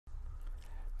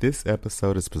This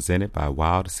episode is presented by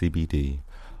Wild CBD.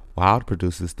 Wild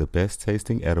produces the best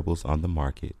tasting edibles on the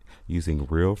market using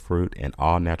real fruit and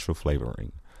all natural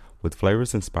flavoring. With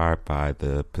flavors inspired by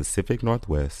the Pacific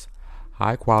Northwest,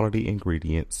 high quality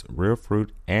ingredients, real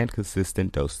fruit, and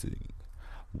consistent dosing,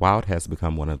 Wild has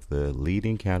become one of the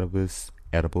leading cannabis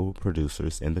edible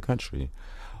producers in the country.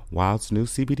 Wild's new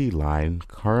CBD line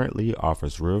currently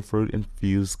offers real fruit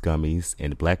infused gummies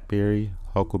in blackberry,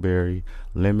 huckleberry,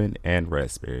 lemon, and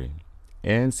raspberry,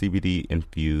 and CBD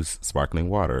infused sparkling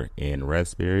water in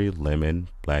raspberry, lemon,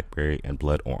 blackberry, and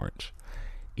blood orange.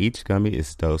 Each gummy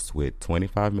is dosed with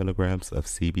 25 milligrams of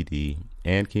CBD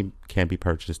and can be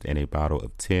purchased in a bottle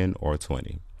of 10 or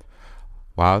 20.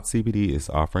 Wild CBD is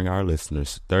offering our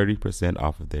listeners 30%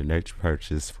 off of their next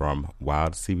purchase from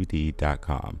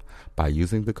wildcbd.com by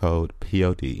using the code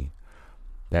POD.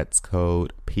 That's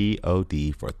code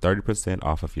POD for 30%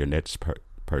 off of your next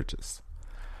purchase.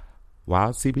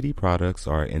 Wild CBD products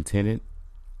are intended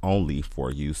only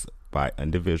for use by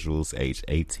individuals aged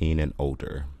 18 and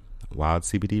older. Wild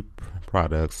CBD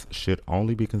products should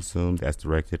only be consumed as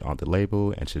directed on the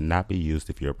label and should not be used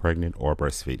if you're pregnant or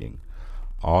breastfeeding.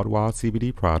 All Wild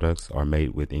CBD products are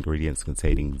made with ingredients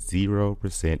containing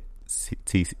 0%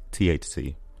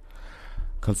 THC.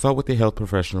 Consult with a health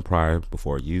professional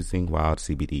before using Wild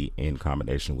CBD in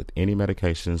combination with any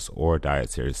medications or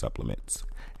dietary supplements.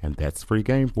 And that's free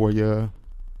game for you.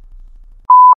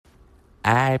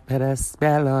 I put a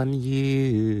spell on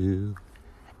you,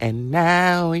 and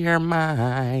now you're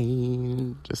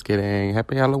mine. Just kidding.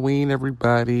 Happy Halloween,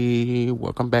 everybody.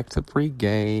 Welcome back to Free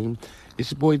Game.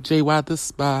 It's your boy JY the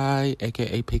Spy,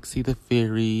 aka Pixie the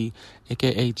Fairy,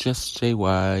 aka Just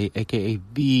JY, aka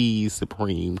the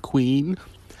Supreme Queen.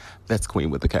 That's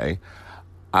Queen with a K.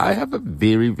 I have a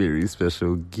very, very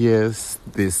special guest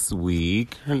this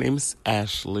week. Her name is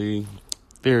Ashley.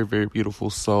 Very, very beautiful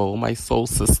soul. My soul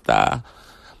sister.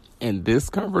 And this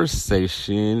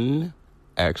conversation,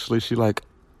 actually, she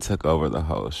took over the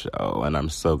whole show. And I'm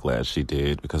so glad she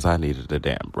did because I needed a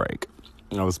damn break.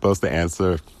 I was supposed to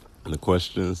answer the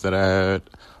questions that I had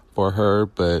for her,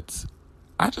 but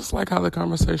I just like how the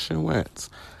conversation went.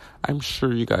 I'm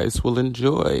sure you guys will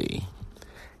enjoy.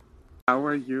 How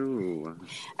are you?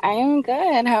 I am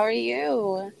good. How are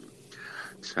you?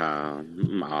 Child,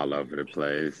 I'm all over the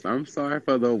place. I'm sorry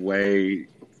for the wait.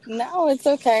 No, it's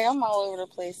okay. I'm all over the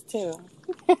place too.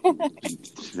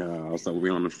 Child, so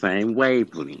we're on the same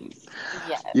wavelength.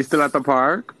 Yes. You still at the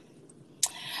park?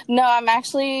 No, I'm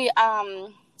actually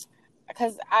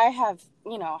because I have,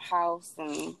 house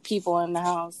and people in the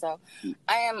house. So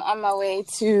I am on my way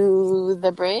to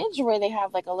the bridge where they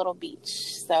have a little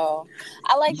beach. So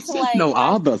I like You to just know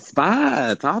all the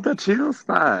spots, all the chill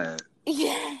spots.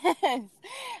 Yes.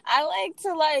 I like to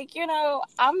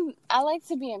I like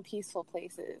to be in peaceful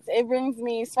places. It brings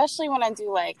me, especially when I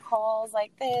do calls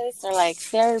like this or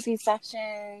therapy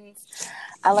sessions.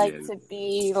 I like to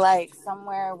be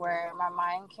somewhere where my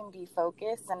mind can be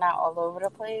focused and not all over the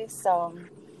place. So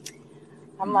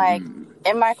I'm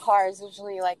in my car is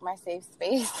usually my safe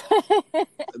space.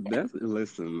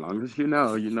 Listen, as long as you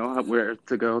know where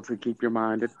to go to keep your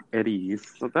mind at ease.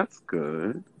 So that's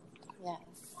good. Yes.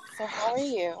 So how are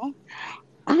you?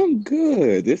 I'm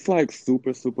good. It's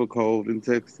super, super cold in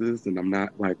Texas, and I'm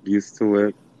not used to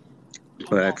it.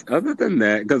 But other than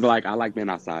that, because I like being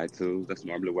outside too. That's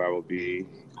normally where I will be,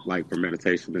 for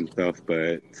meditation and stuff.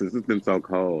 But since it's been so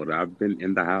cold, I've been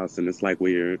in the house, and it's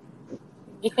weird.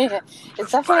 Yeah,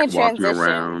 it's definitely a Walking transition.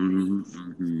 around.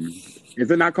 Mm-hmm.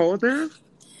 Is it not cold there?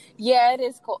 Yeah, it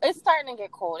is cold. It's starting to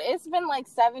get cold. It's been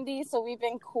 70, so we've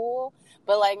been cool.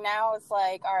 But now it's all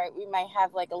right, we might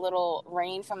have a little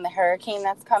rain from the hurricane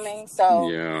that's coming. So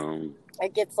yeah,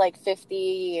 it gets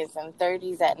 50s and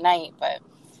 30s at night. But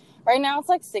right now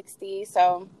it's 60.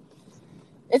 So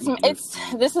this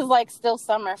is still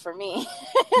summer for me.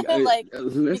 Listen,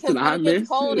 because when it gets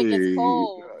cold, it gets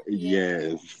cold.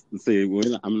 Yes. See,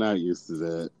 I'm not used to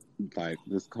that.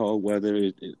 This cold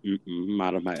weather, I'm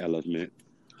out of my element.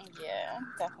 Yeah,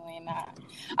 definitely not.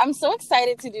 I'm so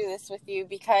excited to do this with you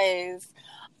because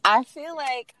I feel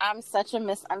like I'm such a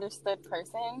misunderstood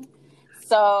person.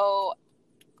 So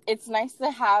it's nice to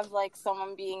have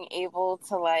someone being able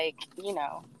to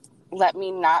let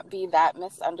me not be that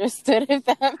misunderstood, if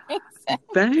that makes sense.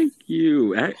 Thank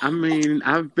you. I mean,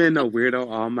 I've been a weirdo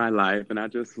all my life, and I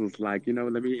just was let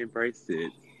me embrace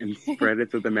it and spread it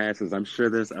to the masses. I'm sure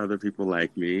there's other people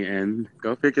like me, and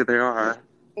go figure there are.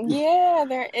 Yeah,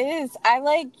 there is. I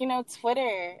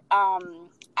Twitter.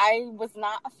 I was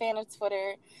not a fan of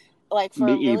Twitter like for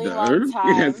Me a really long either. That's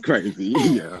time. crazy.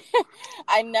 Yeah.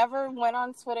 I never went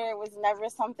on Twitter. It was never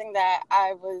something that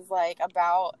I was like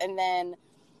about. And then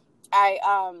I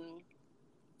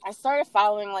started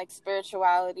following like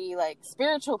spirituality, like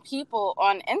spiritual people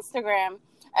on Instagram.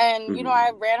 And, you know,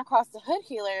 I ran across the Hood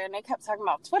Healer and they kept talking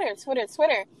about Twitter. And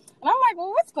I'm like, well,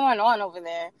 what's going on over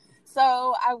there?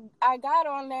 So I got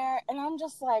on there and I'm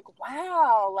just like,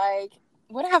 wow, like,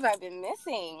 what have I been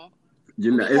missing?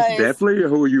 You know, it's Because, definitely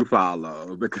who you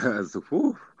follow because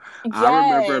whew, I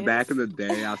remember yes, back in the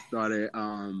day I started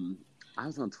I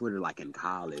was on Twitter like in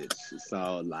college.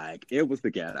 So like it was the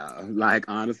ghetto. Like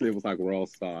honestly it was like World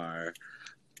Star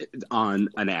on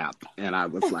an app and I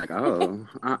was like, oh,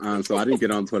 so I didn't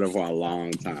get on Twitter for a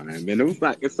long time. And it was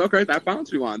like it's so crazy I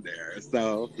found you on there.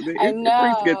 So I it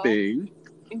brings good know. things.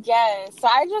 Yes. So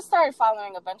I just started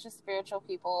following a bunch of spiritual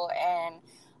people and,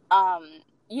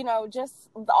 you know, just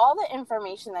all the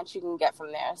information that you can get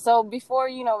from there. So before,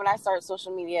 you know, when I started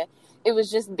social media, it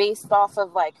was just based off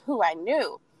of like who I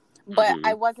knew, but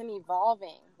I wasn't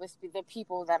evolving with the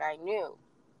people that I knew.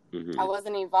 I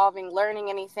wasn't evolving, learning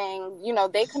anything. You know,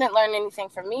 they couldn't learn anything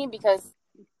from me because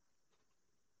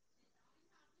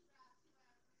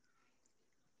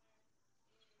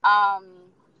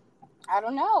I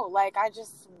don't know, like I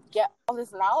just get all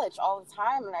this knowledge all the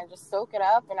time and I just soak it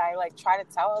up and I like try to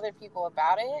tell other people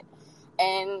about it.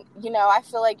 And, you know, I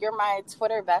feel like you're my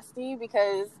Twitter bestie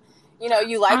because, you know,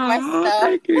 you like my Oh, stuff.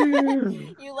 thank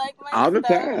you. You like my All the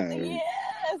stuff. time. Yeah.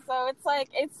 So it's like,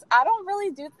 I don't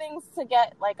really do things to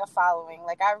get like a following.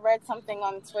 Like I read something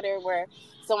on Twitter where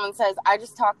someone says, I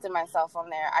just talk to myself on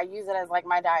there. I use it as like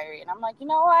my diary. And I'm like, you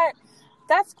know what?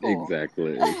 That's cool.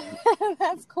 Exactly.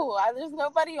 That's cool. There's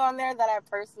nobody on there that I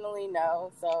personally know.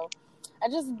 So I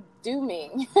just do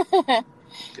me.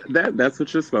 That's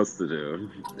what you're supposed to do.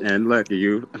 And look,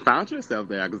 you found yourself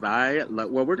there because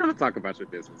well, we're going to talk about your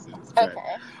businesses, but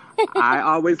Okay. I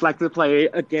always like to play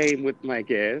a game with my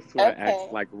guests where I ask Okay.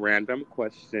 like random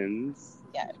questions.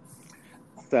 Yes.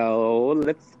 So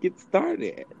let's get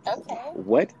started. Okay.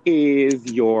 What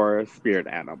is your spirit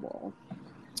animal?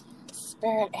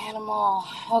 Spirit animal.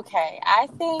 Okay. I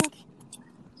think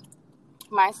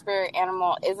my spirit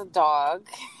animal is a dog.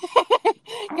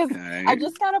 Because Okay. I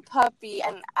just got a puppy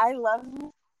and I love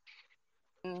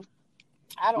him.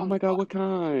 I Oh don't my God, know. what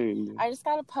kind? I just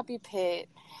got a puppy pit.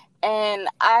 And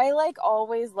I like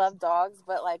always loved dogs,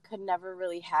 but like could never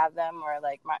really have them or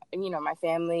like my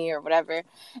family or whatever.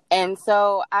 And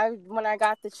so when I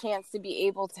got the chance to be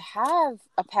able to have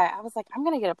a pet, I was like, I'm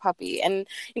going to get a puppy. And,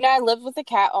 you know, I lived with a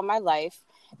cat all my life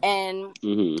and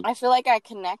I feel like I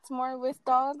connect more with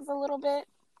dogs a little bit,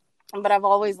 but I've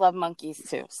always loved monkeys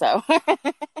too. So,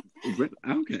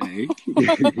 Okay.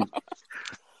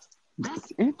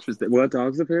 That's interesting. Well,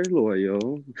 dogs are very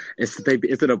loyal. Is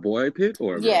it a boy pit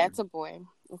or a yeah, girl? it's a boy.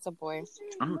 It's a boy.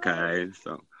 Okay,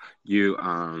 so you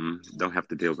don't have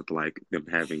to deal with like them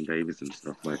having babies and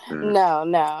stuff like that.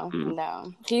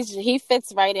 No. He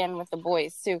fits right in with the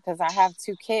boys too because I have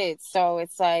 2 kids, so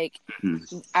it's like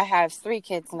I have 3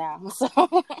 kids now. So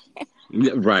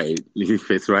Yeah, right, he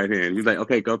fits right in. He's like,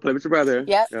 okay, go play with your brother.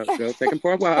 yep, Go take him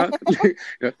for a walk.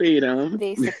 Go feed him.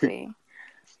 basically.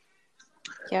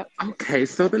 Yep. Okay,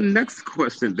 so the next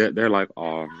question that they're like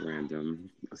all random.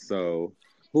 So,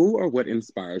 who or what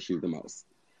inspires you the most?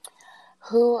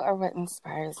 Who or what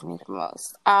inspires me the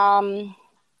most? I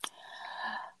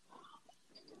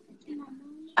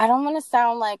don't want to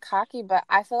sound like cocky, but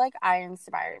I feel like I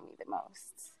inspire me the most.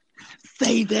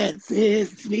 Say that,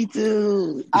 sis. Me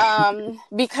too.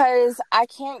 Because I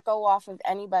can't go off of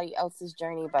anybody else's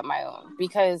journey but my own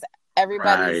because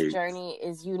everybody's journey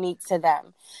is unique to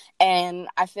them. And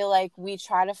I feel like we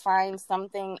try to find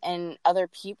something in other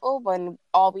people when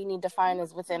all we need to find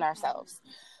is within ourselves.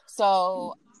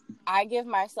 So I give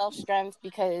myself strength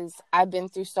because I've been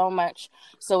through so much.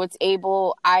 So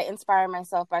I inspire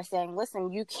myself by saying,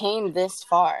 listen, you came this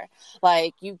far.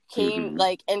 Like you came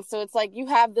and so it's like you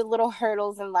have the little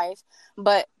hurdles in life,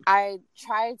 but I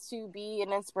try to be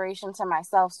an inspiration to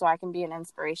myself so I can be an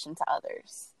inspiration to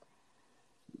others.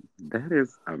 That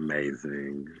is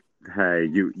amazing. Hey,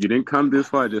 you didn't come this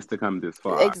far just to come this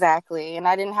far. Exactly. And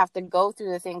I didn't have to go through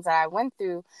the things that I went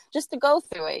through just to go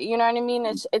through it. You know what I mean?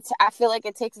 It's I feel like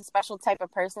it takes a special type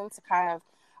of person to kind of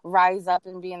rise up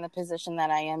and be in the position that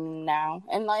I am now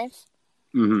in life.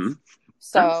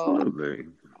 So absolutely.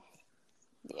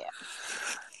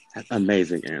 Yeah.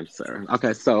 Amazing answer.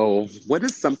 Okay, so what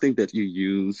is something that you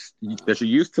used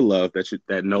to love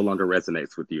that no longer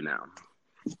resonates with you now?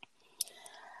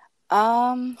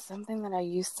 Something that I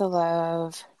used to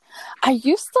love. I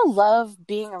used to love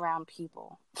being around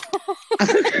people.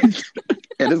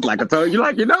 And it's like I told you,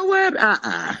 like, you know what?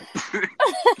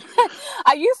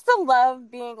 I used to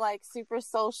love being like super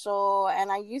social,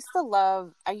 and I used to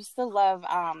love because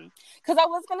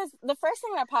the first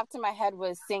thing that popped in my head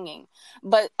was singing,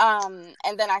 but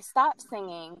and then I stopped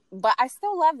singing, but I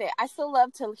still love it. I still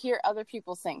love to hear other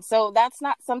people sing. So that's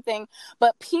not something,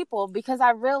 but people, because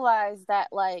I realized that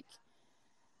like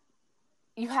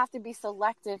you have to be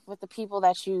selective with the people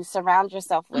that you surround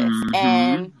yourself with.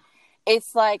 And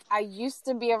it's like I used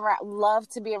to love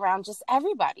to be around just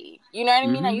everybody. You know what I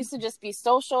mean? I used to just be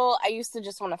social. I used to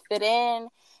just want to fit in.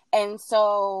 And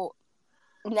so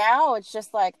now it's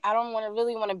just like I don't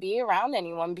really want to be around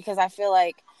anyone, because I feel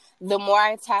like the more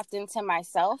I tapped into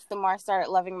myself, the more I started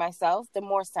loving myself, the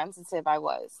more sensitive I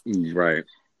was. Right.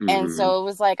 And so it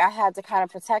was like I had to kind of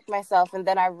protect myself. And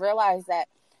then I realized that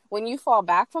when you fall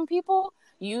back from people,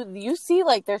 you see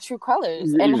like their true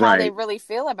colors and how they really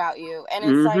feel about you. And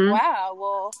it's like, wow,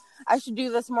 well, I should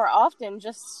do this more often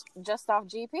just off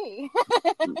GP.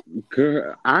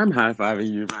 Girl, I'm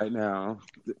high-fiving you right now.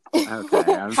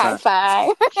 Okay, I'm high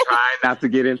five. Trying not to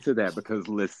get into that, because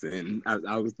listen,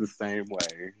 I was the same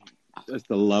way. Just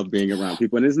to love being around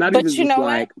people. And it's not even just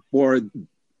like for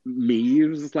me. It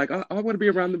was just like, I want to be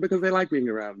around them because they like being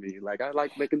around me. Like, I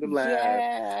like making them laugh.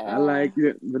 Yeah. I like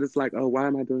it. But it's like, oh, why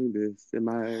am I doing this? Am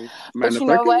I but you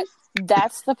know what?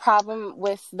 That's the problem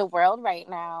with the world right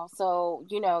now. So,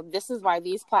 you know, this is why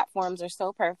these platforms are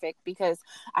so perfect, because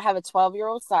I have a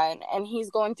 12-year-old son and he's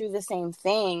going through the same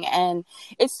thing. And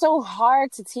it's so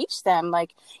hard to teach them,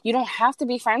 like, you don't have to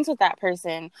be friends with that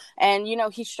person. And, you know,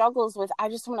 he struggles with, I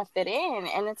just want to fit in.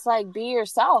 And it's like, be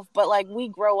yourself. But like, we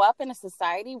grow up in a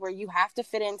society where you have to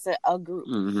fit into a group.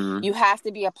 You have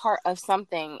to be a part of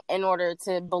something in order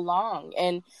to belong.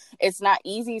 And it's not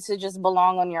easy to just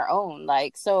belong on your own.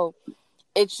 Like, so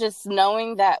it's just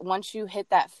knowing that once you hit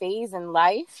that phase in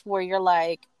life where you're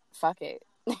like, fuck it.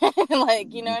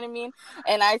 Like, you know what I mean?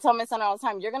 And I tell my son all the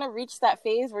time, you're going to reach that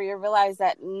phase where you realize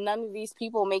that none of these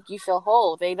people make you feel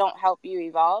whole. They don't help you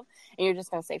evolve. And you're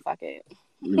just going to say, fuck it.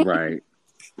 Right.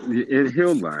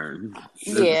 He'll learn.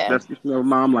 Yeah. That's, you know,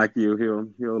 mom like you,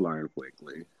 he'll learn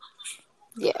quickly.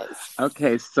 Yes.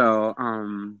 Okay, so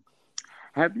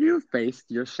have you faced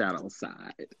your shadow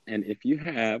side? And if you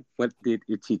have, what did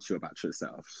it teach you about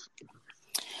yourself?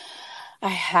 I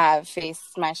have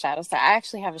faced my shadow side. I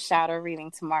actually have a shadow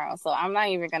reading tomorrow, so I'm not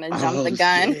even going to jump the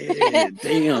gun.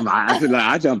 Damn,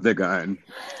 I jumped the gun.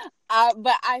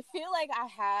 But I feel like I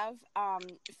have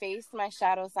faced my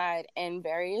shadow side in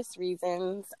various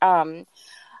reasons.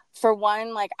 For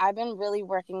one, like, I've been really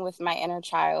working with my inner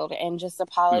child and just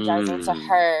apologizing to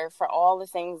her for all the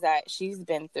things that she's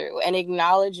been through, and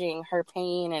acknowledging her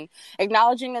pain and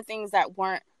acknowledging the things that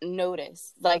weren't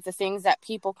noticed, like the things that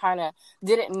people kind of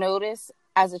didn't notice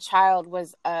as a child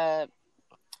was a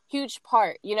huge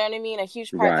part, you know what I mean? A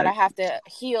huge part that I have to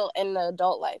heal in the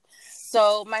adult life.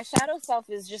 So my shadow self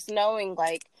is just knowing,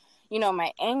 like, you know,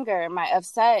 my anger, my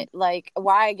upset, like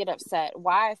why I get upset,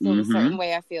 why I feel a certain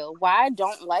way I feel, why I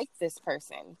don't like this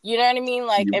person. You know what I mean?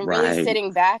 Like, and really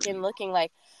sitting back and looking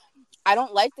like, I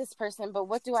don't like this person, but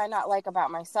what do I not like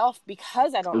about myself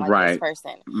because I don't like this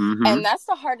person? And that's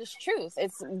the hardest truth.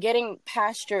 It's getting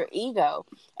past your ego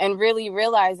and really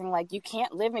realizing, like, you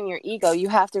can't live in your ego. You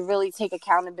have to really take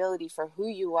accountability for who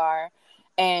you are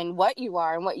and what you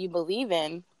believe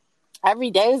in.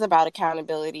 Every day is about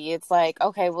accountability. It's like,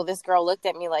 okay, well, this girl looked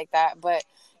at me like that, but,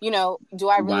 you know, do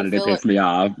I really why did it piss me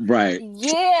off? Right.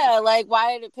 Yeah, like,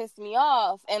 why did it piss me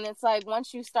off? And it's like,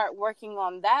 once you start working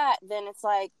on that, then it's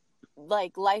like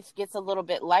life gets a little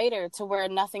bit lighter to where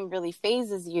nothing really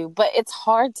phases you. But it's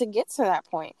hard to get to that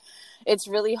point. It's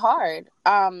really hard.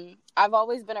 I've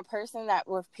always been a person that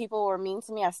if people were mean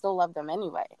to me, I still love them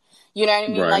anyway. You know what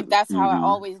I mean? Like, that's how I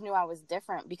always knew I was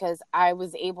different, because I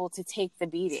was able to take the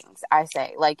beatings, I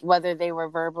say, like, whether they were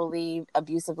verbally,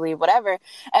 abusively, whatever.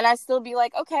 And I still be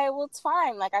like, okay, well, it's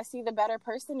fine. Like, I see the better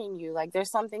person in you. Like,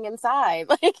 there's something inside,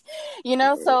 like, you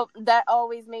know, so that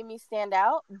always made me stand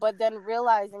out. But then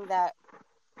realizing that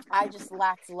I just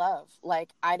lacked love. Like,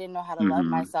 I didn't know how to love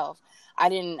myself. I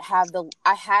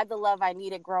had the love I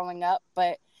needed growing up,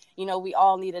 but, you know, we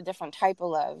all need a different type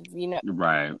of love. You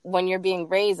know, when you're being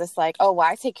raised, it's like, oh, well,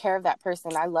 I take care of that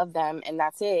person. I love them, and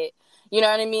that's it. You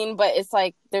know what I mean? But it's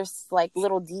like, there's like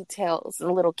little details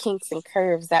and little kinks and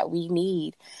curves that we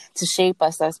need to shape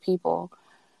us as people.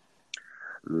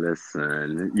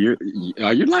 Listen,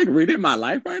 are you like reading my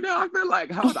life right now?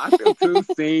 I feel too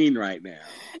seen right now.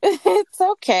 It's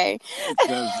okay.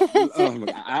 Oh my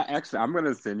God. I'm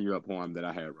gonna send you a poem that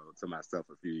I had wrote to myself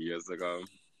a few years ago.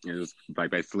 It was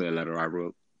like basically a letter I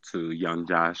wrote to young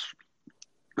Josh.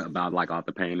 about like all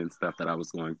the pain and stuff that I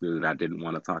was going through that I didn't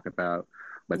want to talk about,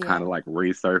 but kind Yeah. of like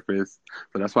resurfaced.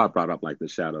 So that's why I brought up like the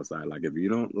shadow side. Like if you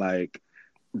don't like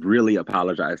really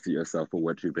apologize to yourself for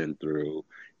what you've been through,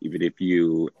 even if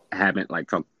you haven't like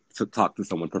talk to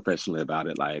someone professionally about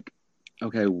it, like,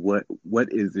 okay, what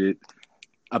is it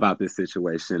about this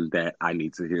situation that I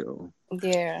need to heal?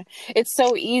 Yeah. It's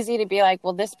so easy to be like,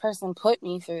 well, this person put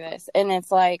me through this. And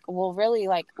it's like, well, really,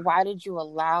 like, why did you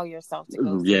allow yourself to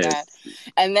go through Yes, that?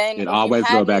 And then it if you always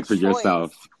had go no back to choice,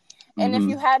 yourself. and if Hmm.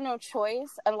 you had no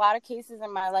choice, a lot of cases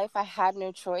in my life, I had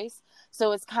no choice.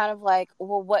 So it's kind of like,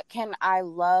 well, what can I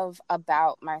love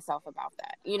about myself about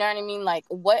that? You know what I mean? Like,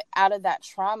 what out of that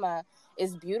trauma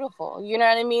is beautiful? You know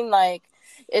what I mean? Like,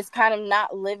 it's kind of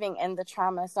not living in the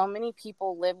trauma. So many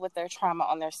people live with their trauma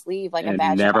on their sleeve, like a And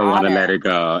badge of never want to let honor. it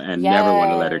go, and never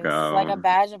want to let it Yes, like a go.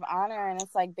 badge of honor. And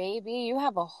it's like, baby, you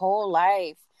have a whole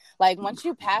life. Like, once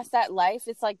you pass that life,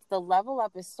 it's like the level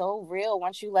up is so real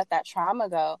once you let that trauma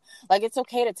go. Like, it's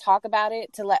okay to talk about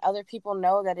it, to let other people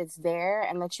know that it's there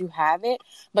and that you have it,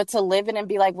 but to live it and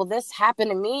be like, well, this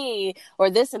happened to me, or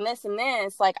this and this and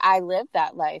this, like, I lived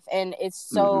that life. And it's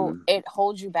so, Hmm. it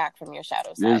holds you back from your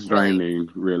shadow side, It's really. draining,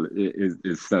 really.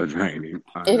 It's so draining,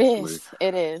 It honestly. is.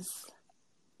 It is.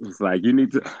 It's like you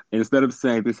need to, instead of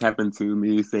saying this happened to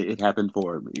me, say it happened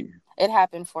for me. It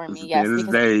happened for 'Cause me, at the yes, end of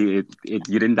the because, day,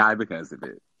 you didn't die because of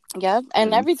it. yep,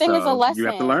 and And everything is a so you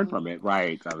have to learn lesson. from it.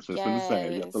 Right. I was just going to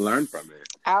say, you have to learn Yes. from it.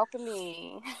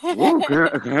 Alchemy. Oh,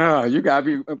 girl, you got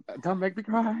to be, don't make me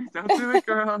cry. Don't do it,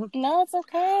 girl. No, it's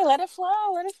okay. Let it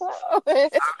flow. Let it flow.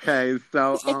 Okay.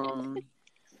 So,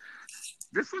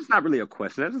 this was not really a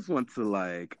question. I just want to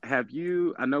like,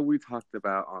 I know we talked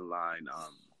about online,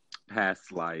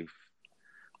 past life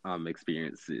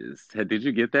experiences. Did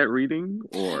you get that reading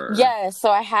or? Yeah, so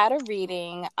I had a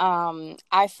reading.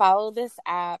 I follow this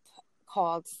app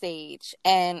called Sage,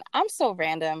 and I'm so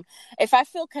random. If I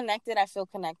feel connected, I feel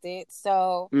connected.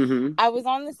 So Mm-hmm. I was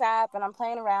on this app and I'm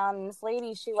playing around, and this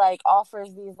lady, she like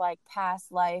offers these like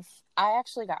past life. I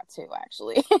actually got two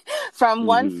actually. From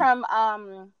one Mm-hmm. from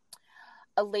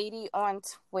a lady on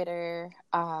Twitter.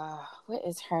 What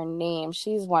is her name?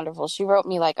 She's wonderful. She wrote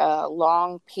me like a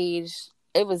long page.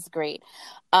 It was great.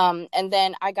 And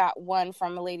then I got one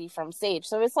from a lady from Sage.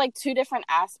 So it's like two different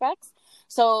aspects.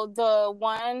 So the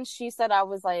one, she said I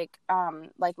was like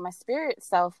my spirit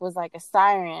self was like a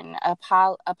siren, a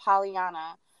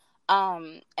Pollyanna.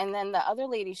 And then the other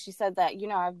lady, she said that,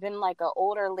 I've been like an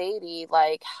older lady,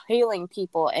 like healing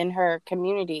people in her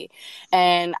community.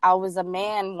 And I was a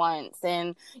man once.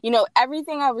 And,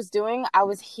 everything I was doing, I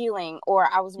was healing, or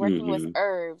I was working with Mm-hmm.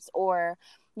 herbs, or,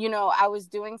 I was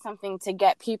doing something to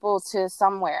get people to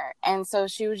somewhere. And so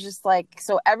she was just like,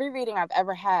 so every reading I've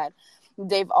ever had,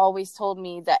 they've always told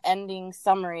me the ending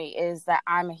summary is that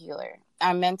I'm a healer.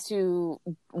 I'm meant to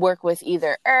work with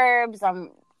either herbs,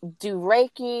 do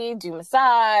Reiki, do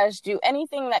massage, do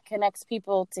anything that connects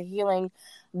people to healing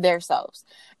themselves.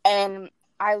 And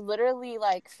I literally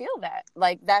like feel that.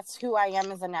 Like that's who I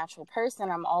am as a natural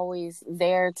person. I'm always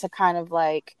there to kind of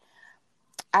like,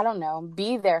 I don't know,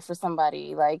 be there for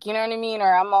somebody. Like, you know what I mean?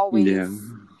 Or I'm always Yeah.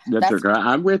 That's your that's girl.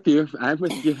 I'm with you. I'm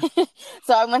with you.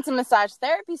 so I went to massage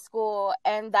therapy school,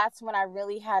 and that's when I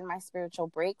really had my spiritual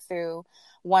breakthrough.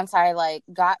 Once I like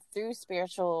got through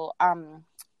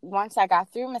once I got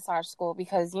through massage school,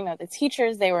 because the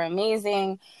teachers, they were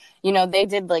amazing. They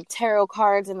did like tarot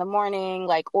cards in the morning,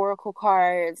 like oracle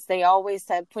cards. They always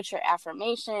said put your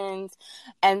affirmations.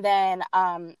 And then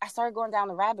I started going down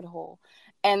the rabbit hole,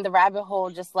 and the rabbit hole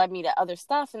just led me to other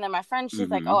stuff. And then my friend, she's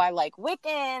like, oh, Mm-hmm. I like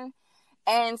Wiccan.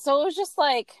 And so it was just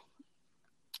like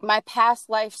my past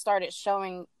life started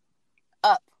showing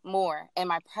up more in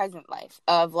my present life,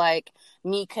 of like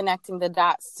me connecting the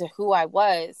dots to who I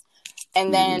was.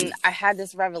 And then Mm-hmm. I had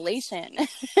this revelation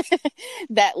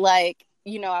that like,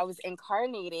 I was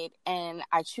incarnated and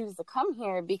I choose to come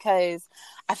here because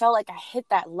I felt like I hit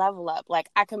that level up. Like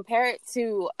I compare it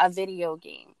to a video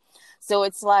game. So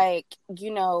it's like,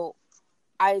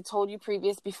 I told you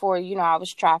before, I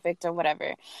was trafficked or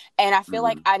whatever. And I feel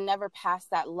like Mm-hmm. I never passed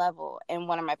that level in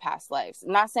one of my past lives.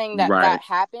 Not saying that Right. that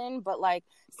happened, but like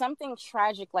something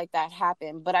tragic like that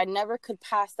happened, but I never could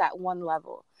pass that one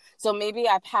level. So maybe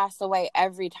I passed away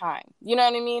every time. You know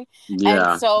what I mean? And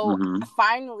Yeah. so Mm-hmm.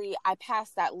 finally I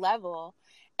passed that level.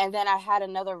 And then I had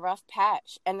another rough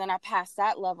patch, and then I passed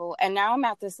that level. And now I'm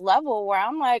at this level where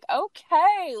I'm like,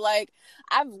 okay, like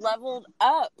I've leveled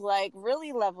up, like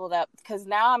really leveled up, because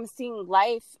now I'm seeing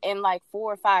life in like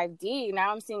 4 or 5D.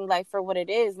 Now I'm seeing life for what it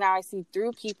is. Now I see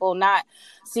through people, not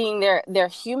seeing their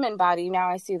human body. Now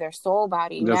I see their soul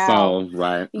body. The Now, soul,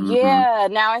 right? yeah,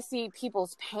 now I see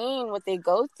people's pain, what they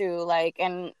go through, like,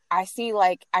 and I see,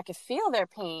 like, I could feel their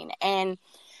pain. And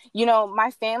you know,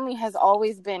 my family has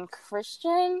always been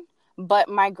Christian, but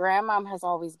my grandmom has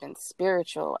always been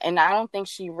spiritual. And I don't think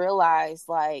she realized,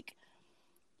 like,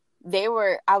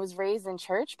 I was raised in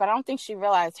church, but I don't think she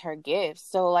realized her gifts.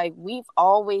 So, like, we've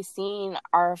always seen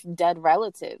our dead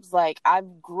relatives. Like, I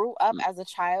grew up as a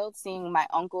child seeing my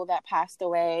uncle that passed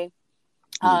away.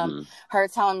 Her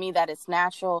telling me that it's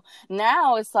natural.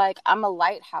 Now it's like I'm a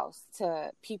lighthouse to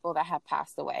people that have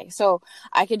passed away. So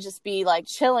I could just be like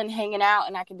chilling, hanging out,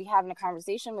 and I could be having a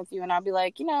conversation with you, and I'll be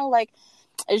like, you know, like,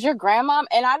 is your grandma?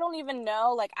 And I don't even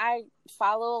know, like, I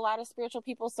follow a lot of spiritual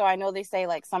people, so I know they say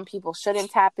like some people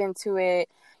shouldn't tap into it.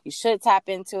 You should tap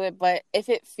into it. But if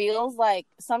it feels like,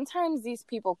 sometimes these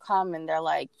people come and they're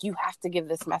like, you have to give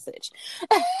this message.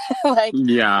 Like, and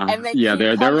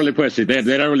they're really pushy. They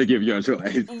don't really give you a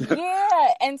choice. Yeah.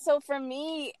 And so for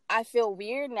me, I feel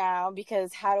weird now,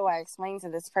 because how do I explain to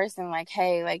this person, like,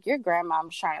 hey, like, your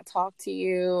grandma's trying to talk to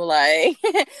you, like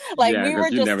like, yeah, we were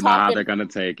you just never talking, know how they're gonna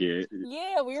take it.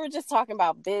 Yeah, we were just talking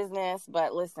about business,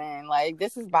 but listen, like,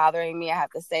 this is bothering me, I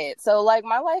have to say it. So, like,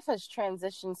 my life has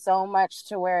transitioned so much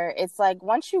to where it's like,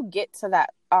 once you get to that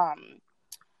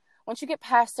once you get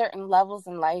past certain levels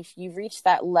in life, you reach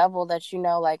that level that, you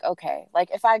know, like, okay, like,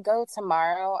 if I go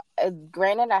tomorrow,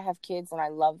 granted, I have kids and I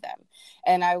love them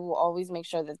and I will always make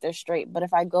sure that they're straight. But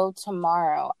if I go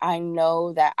tomorrow, I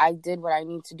know that I did what I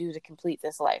need to do to complete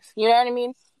this life. You know what I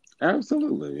mean?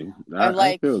 Absolutely. Like,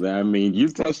 I feel that. I mean, you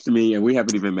touched me and we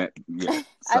haven't even met yet.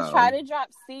 So. I try to drop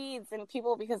seeds in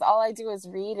people, because all I do is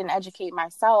read and educate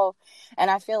myself.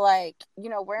 And I feel like, you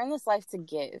know, we're in this life to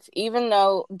give. Even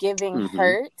though giving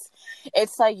hurts,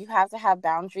 it's like you have to have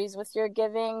boundaries with your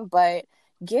giving, but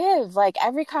give. Like,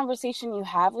 every conversation you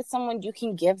have with someone, you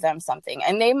can give them something.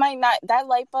 And they might not, that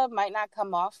light bulb might not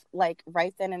come off like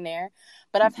right then and there.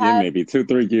 But I've had maybe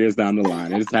 2-3 years down the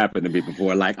line. It's happened to me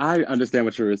before. Like, I understand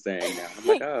what you were saying now. I'm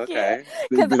like, oh, okay.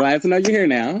 Yeah, glad to know you're here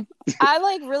now. I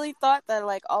like really thought that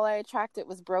like all I attracted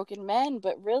was broken men,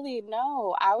 but really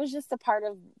no. I was just a part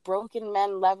of broken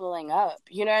men leveling up.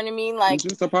 You know what I mean? Like, it's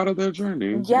just a part of their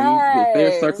journey. Yeah. If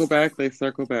they circle back, they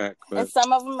circle back. But... And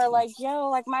some of them are like, yo,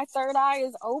 like, my third eye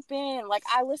is open. Like,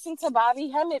 I listened to Bobby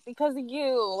Hemmett because of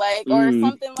you. Like, or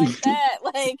something like that.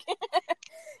 Like,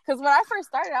 because when I first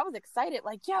started, I was excited.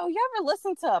 Like, yo, you ever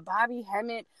listen to a Bobby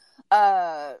Hemmett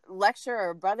lecture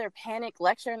or Brother Panic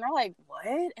lecture? And they're like, what?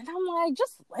 And I'm like,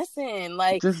 just listen.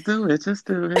 Like, just do it.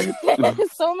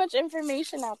 There's so much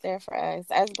information out there for us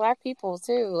as Black people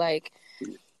too. Like,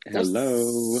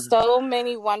 hello, there's so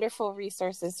many wonderful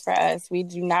resources for us we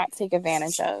do not take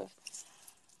advantage of.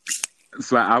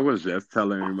 So I was just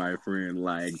telling my friend,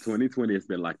 like, 2020 has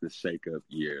been like the shake-up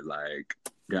year. Like,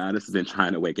 God has been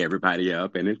trying to wake everybody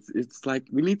up, and it's like,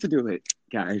 we need to do it,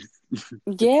 guys.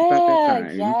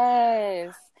 Yeah,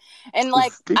 yes. And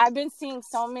like, I've been seeing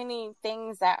so many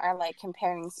things that are like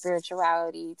comparing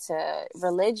spirituality to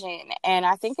religion, and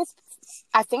I think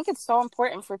it's so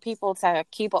important for people to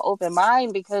keep an open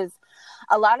mind, because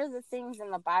a lot of the things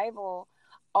in the Bible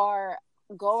are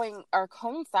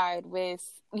coincide with,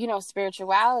 you know,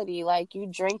 spirituality. Like, you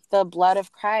drink the blood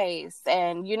of Christ,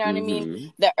 and you know what I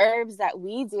mean, the herbs that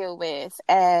we deal with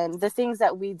and the things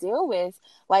that we deal with.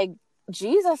 Like,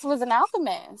 Jesus was an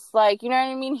alchemist. Like, you know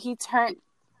what I mean, he turned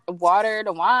water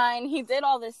to wine. He did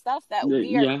all this stuff that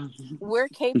we're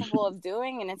capable of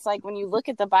doing. And it's like, when you look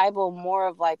at the Bible more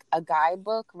of like a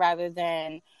guidebook rather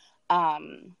than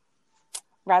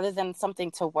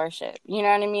something to worship. You know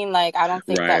what I mean? Like, I don't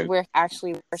think that we're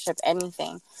actually worship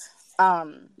anything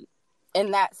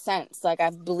in that sense. Like,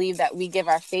 I believe that we give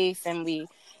our faith, and we,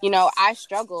 you know, I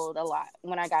struggled a lot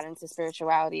when I got into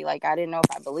spirituality. Like, I didn't know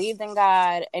if I believed in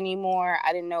God anymore.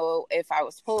 I didn't know if I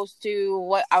was supposed to,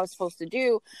 what I was supposed to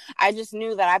do. I just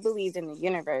knew that I believed in the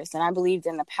universe, and I believed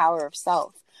in the power of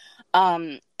self.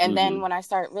 And then when I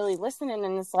started really listening,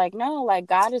 and it's like, no, like,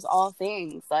 God is all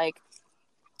things. Like,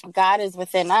 God is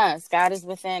within us. God is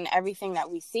within everything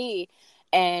that we see.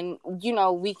 And, you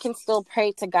know, we can still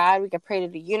pray to God. We can pray to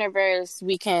the universe.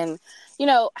 We can, you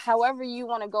know, however you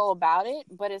want to go about it.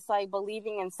 But it's like,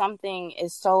 believing in something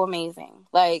is so amazing.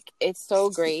 Like, it's so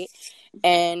great.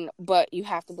 But you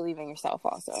have to believe in yourself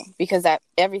also, because that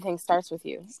everything starts with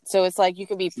you. So it's like, you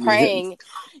could be praying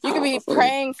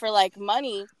for like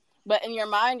money, But in your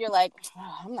mind, you're like,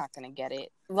 oh, I'm not going to get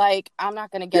it. Like, I'm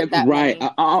not going to get that Right.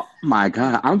 money. Oh my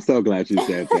God. I'm so glad you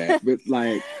said that. But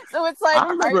like, So it's like, I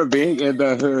remember being in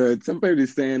the hood, somebody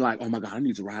saying like, "Oh my God, I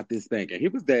need to rob this bank," and he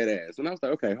was dead ass. And I was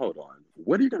like, "Okay, hold on.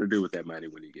 What are you gonna do with that money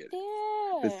when you get it?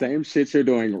 The yeah. same shit you're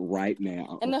doing right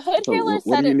now. And the hood So healer what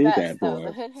do said you it need best, that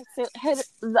though. for?"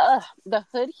 The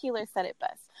hood healer said it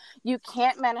best. You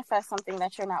can't manifest something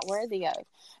that you're not worthy of.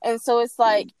 And so it's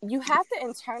like you have to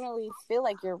internally feel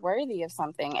like you're worthy of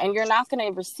something, and you're not going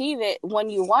to receive it when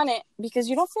you want it because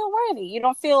you don't feel worthy. You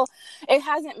don't feel it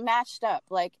hasn't matched up.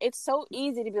 Like, it's so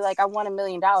easy to be like, I want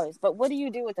 $1,000,000, but what do you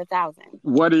do with 1,000?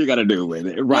 What are you gonna do with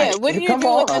it? Yeah, Right. what do you Come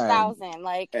do with on. 1,000?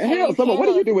 Like, can Hell, you someone, what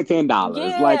do handle you it? do with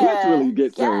 $10? Like, let's Yeah, really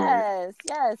get to it.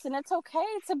 yes. And it's okay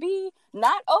to be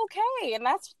not okay. And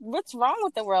that's what's wrong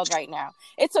with the world right now.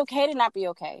 It's okay to not be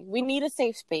okay. We need a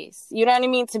safe space. You know what I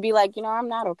mean? To be like, I'm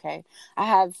not okay. I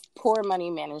have poor money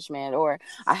management, or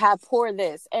I have poor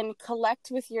this. And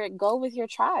go with your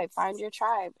tribe, find your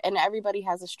tribe. And everybody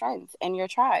has a strength in your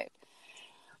tribe.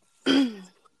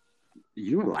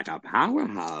 You are like a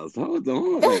powerhouse. Hold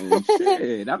on.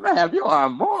 Shit. I'm gonna have you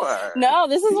on more. No,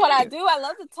 this is what I Shit. do. I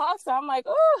love to talk. So I'm like,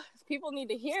 oh, people need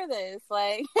to hear this.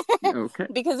 Like, Okay.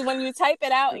 because when you type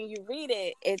it out and you read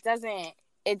it, it doesn't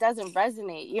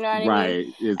resonate. You know what I mean?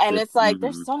 Right. It's And just it's like,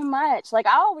 there's so much. Like,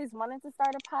 I always wanted to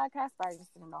start a podcast, but I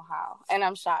just didn't know how. And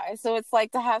I'm shy. So it's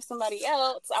like, to have somebody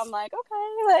else, I'm like,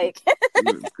 okay,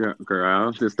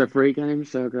 girl, just a free game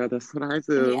show, girl. That's what I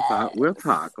do. But we'll yes.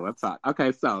 talk. We'll talk.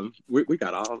 Okay, so we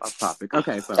got all off topic.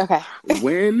 Okay, so Okay.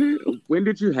 when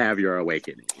did you have your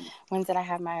awakening? When did I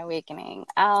have my awakening?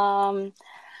 I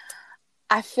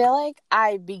feel like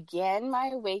I began my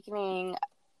awakening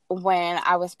when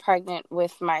I was pregnant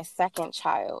with my second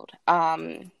child.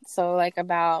 So like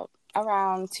about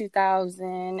around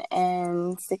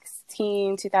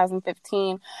 2016,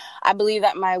 2015, I believe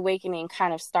that my awakening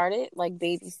kind of started like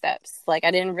baby steps. Like,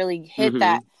 I didn't really hit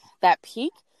Mm-hmm. that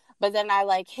peak, but then I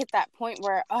like hit that point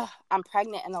where, I'm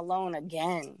pregnant and alone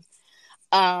again.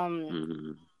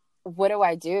 Mm-hmm. What do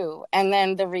I do? And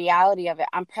then the reality of it,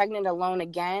 I'm pregnant alone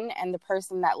again, and the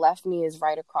person that left me is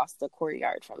right across the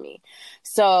courtyard from me.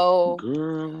 So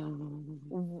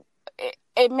Girl.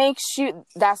 it makes you,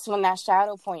 that's when that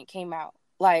shadow point came out.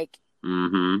 Like,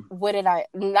 Mm-hmm. what did I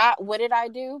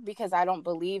do? Because I don't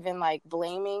believe in like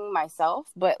blaming myself,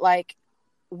 but like,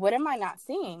 what am I not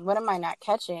seeing? What am I not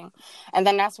catching? And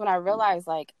then that's when I realized,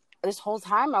 like, this whole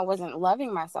time I wasn't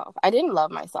loving myself. I didn't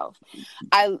love myself.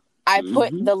 I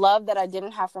put Mm-hmm. the love that I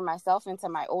didn't have for myself into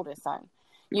my oldest son.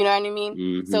 You know what I mean?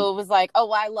 Mm-hmm. So it was like, oh,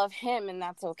 well, I love him and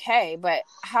that's okay. But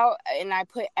and I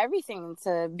put everything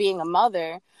into being a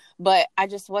mother, but I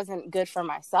just wasn't good for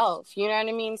myself. You know what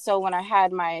I mean? So when I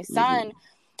had my son,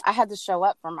 I had to show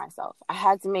up for myself. I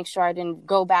had to make sure I didn't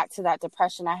go back to that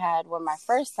depression I had with my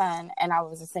first son, and I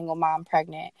was a single mom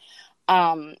pregnant.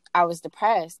 I was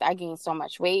depressed. I gained so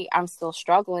much weight. I'm still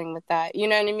struggling with that. You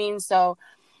know what I mean? So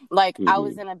like, I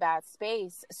was in a bad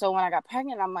space. So when I got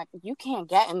pregnant, I'm like, you can't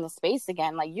get in the space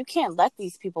again. Like, you can't let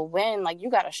these people win. Like,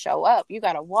 you got to show up. You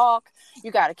got to walk.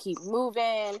 You got to keep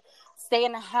moving. Stay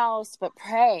in the house, but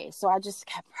pray. So I just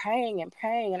kept praying and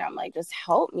praying. And I'm like, just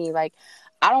help me. Like,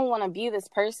 I don't want to be this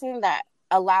person that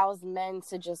allows men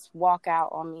to just walk out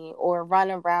on me or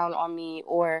run around on me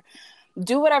or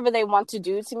do whatever they want to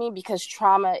do to me because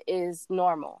trauma is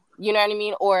normal. You know what I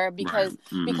mean? Or because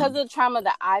of the trauma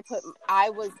that I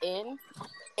was in,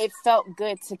 it felt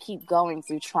good to keep going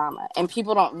through trauma. And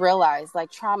people don't realize, like,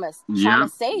 trauma's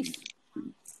safe.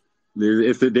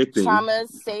 It's addicting.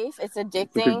 Trauma's safe. It's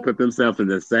addicting. People put themselves in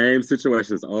the same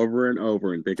situations over and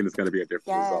over and thinking it's going to be a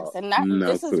different result. And No,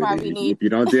 this is why we need. If you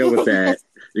don't deal with that,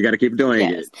 you got to keep doing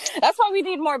it. That's why we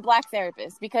need more Black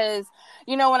therapists, because,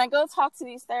 when I go talk to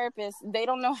these therapists, they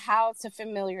don't know how to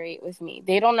familiarize with me.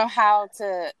 They don't know how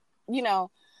to,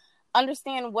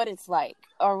 understand what it's like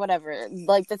or whatever,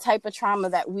 like the type of trauma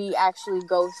that we actually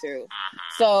go through.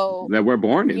 So that we're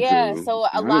born into. So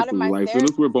a lot of my as soon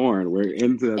as we're born, we're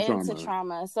into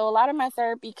trauma. So a lot of my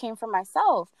therapy came from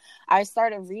myself. I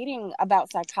started reading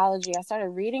about psychology. I started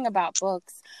reading about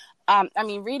books.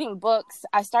 Reading books.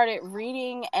 I started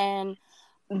reading, and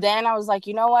then I was like,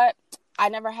 you know what? I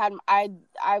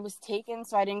was taken,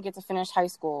 so I didn't get to finish high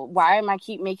school. Why am I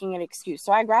keep making an excuse?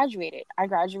 So I graduated. I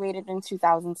graduated in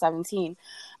 2017.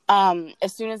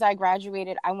 As soon as I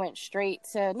graduated, I went straight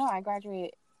to, I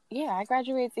graduated I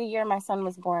graduated the year my son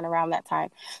was born, around that time.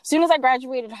 As soon as I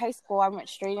graduated high school, I went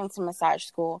straight into massage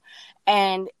school,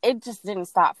 and it just didn't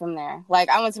stop from there. Like,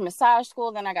 I went to massage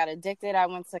school, then I got addicted. I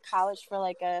went to college for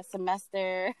like a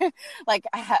semester, like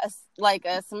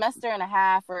a semester and a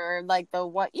half, or like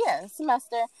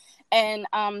semester, and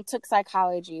took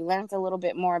psychology, learned a little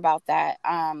bit more about that.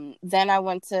 Then I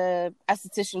went to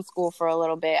esthetician school for a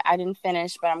little bit. I didn't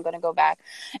finish, but I'm going to go back.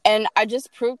 And I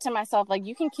just proved to myself, like,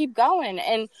 you can keep going.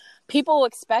 And people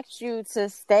expect you to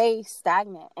stay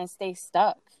stagnant and stay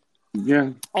stuck.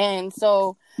 Yeah. And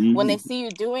so when they see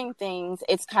you doing things,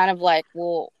 it's kind of like,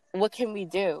 well, what can we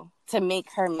do to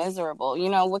make her miserable? You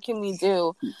know, what can we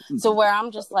do? So where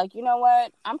I'm just like, you know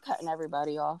what? I'm cutting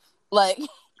everybody off. Like,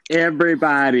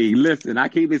 everybody, listen, I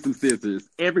keep me some scissors.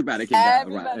 Everybody can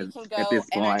go, right, at this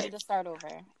and point. I need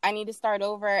to start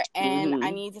over. And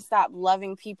I need to stop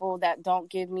loving people that don't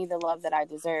give me the love that I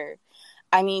deserve.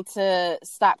 I need to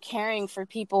stop caring for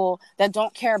people that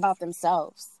don't care about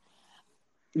themselves.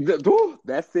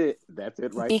 That's it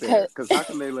right there. Because how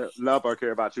can they love or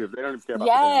care about you if they don't even care about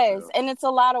themselves? And it's a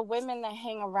lot of women that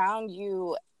hang around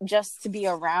you just to be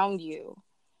around you.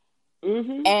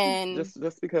 And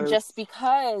just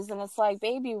because, and it's like,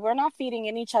 baby, we're not feeding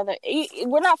each other.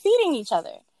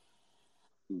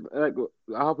 Like,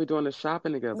 all we doing is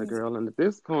shopping together, girl. And at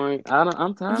this point,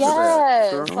 I'm tired of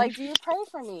that. Girl. Like, do you pray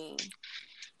for me?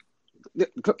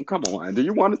 Come on, do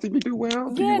you want to see me do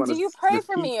well? Do you pray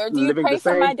for me, or do you pray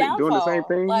for my downfall? Doing the same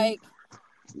thing? Like,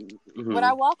 when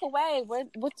I walk away,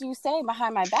 what do you say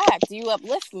behind my back? Do you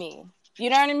uplift me? You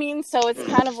know what I mean? So it's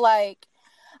kind of like,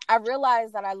 I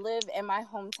realize that I live in my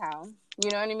hometown.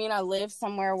 You know what I mean? I live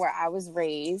somewhere where I was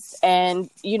raised, and,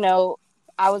 you know,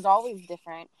 I was always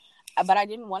different, but I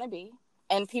didn't want to be.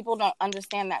 And people don't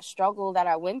understand that struggle that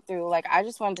I went through. Like, I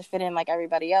just wanted to fit in like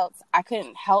everybody else. I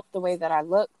couldn't help the way that I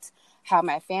looked, how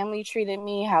my family treated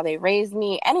me, how they raised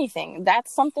me, anything.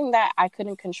 That's something that I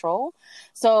couldn't control.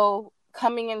 So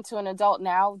coming into an adult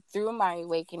now, through my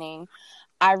awakening,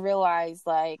 I realized,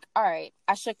 like, all right,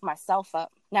 I shook myself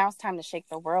up. Now it's time to shake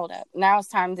the world up. Now it's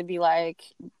time to be like,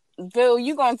 Bill,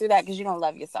 you going through that because you don't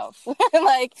love yourself.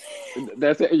 Like,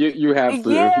 that's it. You have to.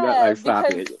 Like,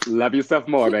 stop it. Love yourself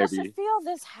more, people baby. Should feel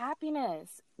this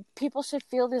happiness. People should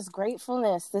feel this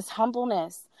gratefulness, this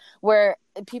humbleness, where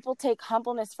people take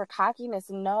humbleness for cockiness.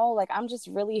 No, like, I'm just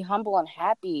really humble and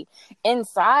happy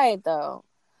inside, though.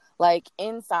 Like,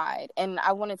 inside. And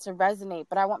I want it to resonate,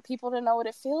 but I want people to know what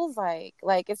it feels like.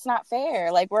 Like, it's not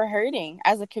fair. Like, we're hurting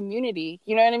as a community.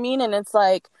 You know what I mean? And it's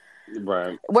like,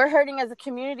 right, we're hurting as a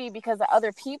community because of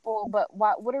other people, but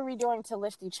what are we doing to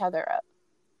lift each other up?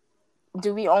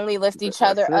 Do we only lift each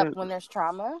other up when there's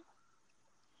trauma?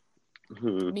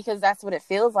 Because that's what it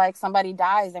feels like. Somebody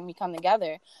dies and we come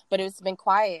together, but it's been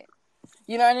quiet.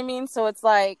 You know what I mean? So it's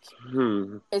like,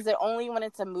 is it only when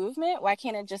it's a movement? Why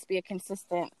can't it just be a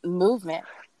consistent movement?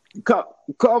 Come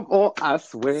on, I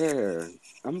swear.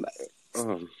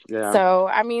 Yeah. So,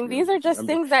 I mean, these are just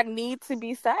things that need to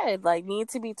be said, like, need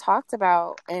to be talked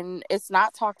about. And it's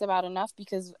not talked about enough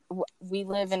because we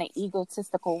live in an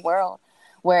egotistical world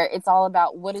where it's all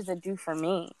about, what does it do for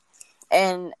me?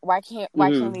 And why can't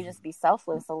we just be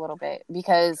selfless a little bit?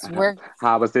 Because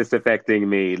how is this affecting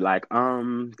me? Like,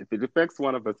 if it affects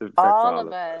one of us, it affects all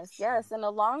of us. Yes, in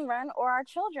the long run, or our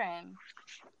children.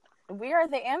 We are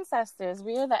the ancestors.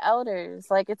 We are the elders.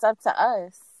 Like, it's up to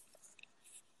us.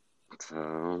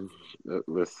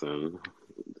 Listen.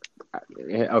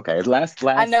 Okay, last.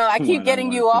 I know. I keep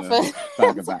getting you off of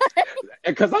talk about,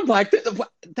 because I'm like,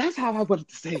 that's how I wanted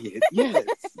to say it. Yes.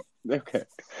 Okay.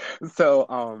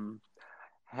 So,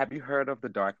 have you heard of the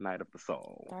Dark Night of the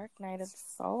Soul? Dark Night of the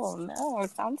Soul? No,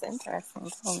 it sounds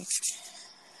interesting.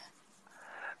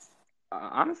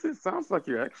 Honestly, it sounds like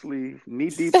you're actually knee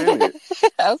deep in it.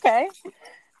 Okay.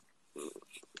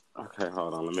 Okay,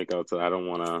 hold on. Let me go to. I don't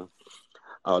want to.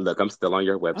 Oh, look, I'm still on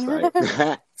your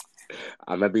website.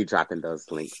 I'm gonna be dropping those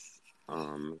links,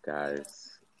 guys.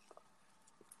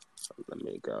 Let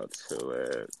me go to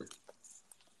it.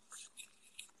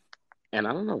 And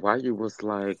I don't know why you was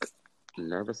like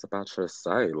nervous about your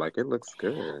site. Like, it looks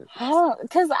good. Oh,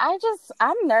 because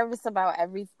I'm nervous about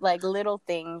every, like, little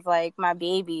things, like my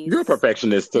babies. You're a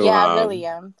perfectionist too. Yeah, I really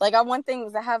am. Like, I want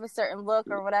things to have a certain look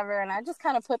or whatever, and I just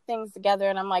kind of put things together,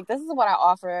 and I'm like, this is what I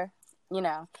offer. You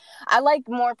know, I like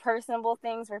more personable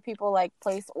things where people, like,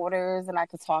 place orders and I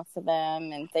could talk to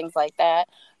them and things like that.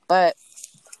 But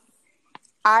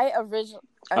okay.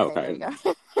 There you go.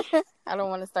 I don't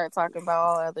want to start talking about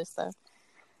all other stuff.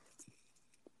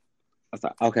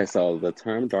 Okay, so the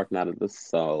term Dark Night of the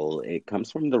Soul, it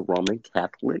comes from the Roman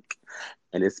Catholic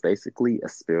And it's basically a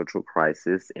spiritual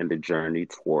crisis in the journey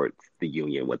towards the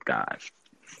union with God.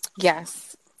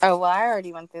 Yes. Oh, well, I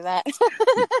already went through that.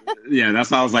 Yeah,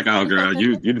 that's why I was like, oh, girl,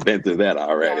 you've been through that Yeah, I've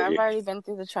already. already been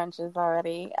through the trenches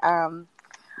already.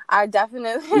 I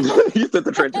definitely You said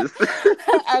the trenches.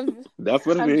 I've That's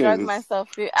what it I've drugged is.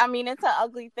 myself through. I mean, it's an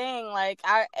ugly thing.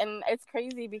 And it's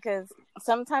crazy because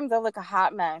sometimes I look a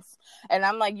hot mess, and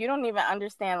I'm like, you don't even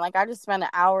understand. Like, I just spent an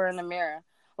hour in the mirror,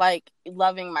 like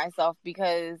loving myself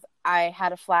because I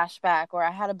had a flashback or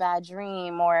I had a bad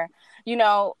dream or, you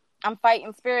know, I'm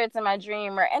fighting spirits in my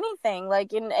dream or anything.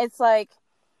 Like, and it's like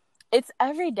it's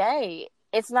every day.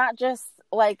 It's not just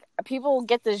like people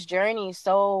get this journey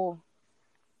so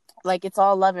like it's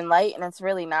all love and light, and it's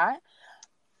really not.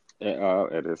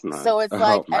 It is not. So it's Oh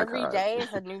like my every God. day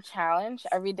is a new challenge.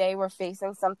 Every day we're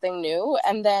facing something new.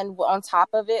 And then on top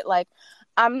of it, like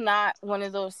I'm not one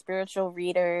of those spiritual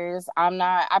readers.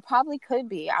 I probably could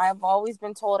be. I've always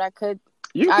been told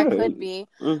You I could could. be.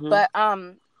 Hmm. But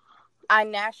I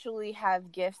naturally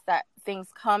have gifts that things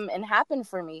come and happen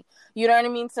for me. You know what I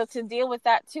mean? So to deal with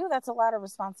that too, that's a lot of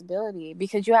responsibility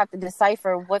because you have to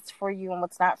decipher what's for you and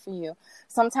what's not for you.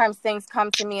 Sometimes things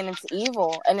come to me and it's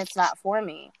evil and it's not for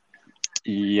me.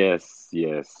 Yes,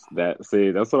 yes. That's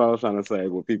what I was trying to say.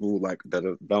 What people like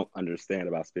that don't understand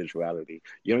about spirituality,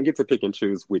 you don't get to pick and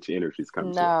choose which energies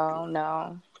come to No,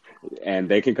 no. you, and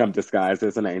they can come disguised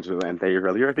as an angel, and they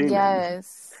really are demons.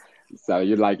 Yes. So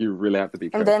you really have to be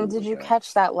And then careful did with you that.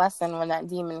 catch that lesson when that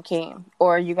demon came?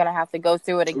 Or are you going to have to go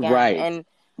through it again? Right, And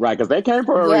right, because they came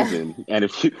for a yeah, reason, and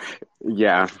if you,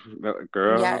 yeah,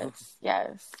 girl. yes,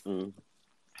 yes. Mm.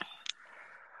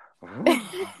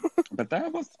 But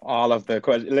that was all of the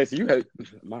questions. Listen, you had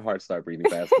my heart started beating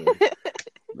faster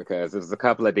because there was a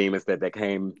couple of demons that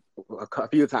came a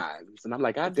few times, and I'm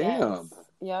like, God Yes. damn,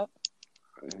 Yep.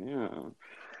 yeah.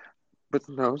 But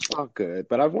no, it's all good.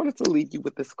 But I wanted to leave you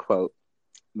with this quote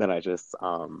that I just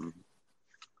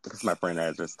because my friend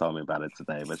had just told me about it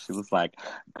today. But she was like,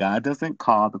 God doesn't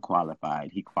call the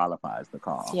qualified; He qualifies the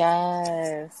call.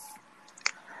 Yes.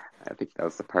 I think that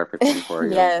was the perfect one for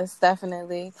you. Yes,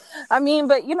 definitely. I mean,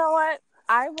 but you know what?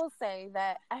 I will say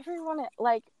that everyone,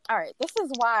 like, all right, this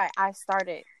is why I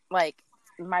started, like,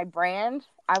 my brand,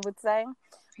 I would say,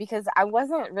 because I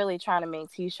wasn't really trying to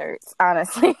make t-shirts,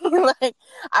 honestly. Like,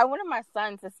 I wanted my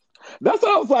son to That's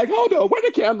what I was like. Hold on, where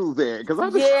the candles at? Because I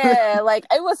just yeah, like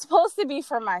it was supposed to be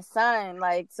for my son,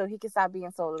 like so he could stop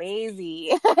being so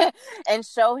lazy and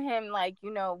show him like,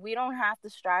 you know, we don't have to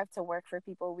strive to work for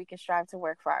people, we can strive to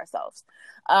work for ourselves.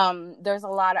 There's a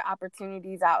lot of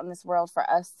opportunities out in this world for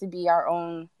us to be our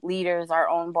own leaders, our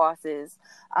own bosses,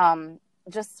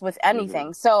 just with Mhm.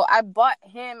 anything. So I bought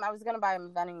him, I was gonna buy him a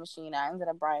vending machine. I ended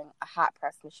up buying a hot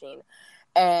press machine.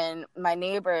 And my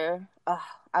neighbor,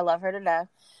 I love her to death,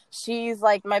 she's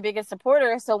like my biggest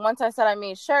supporter. So once I said I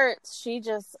made shirts,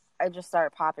 I just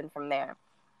started popping from there.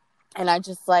 And I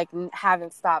just like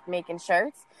haven't stopped making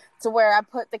shirts to where I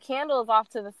put the candles off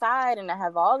to the side and I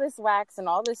have all this wax and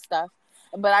all this stuff.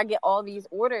 But I get all these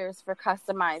orders for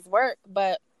customized work.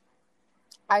 But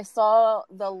I saw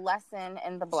the lesson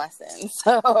and the blessing.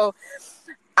 So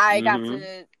I got Mhm.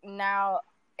 to now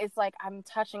it's like I'm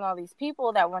touching all these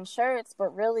people that want shirts,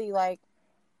 but really like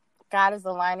God is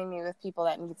aligning me with people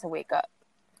that need to wake up.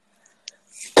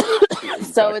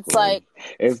 So it's Exactly. like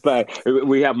It's like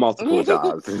we have multiple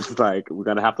jobs. It's like we're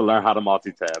gonna have to learn how to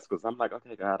multitask. Because I'm like,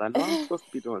 okay, God, I know I'm supposed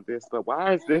to be doing this, but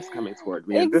why is this coming toward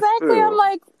me and this exactly. I'm too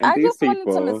like, and I these just wanted to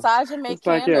people? massage and make It's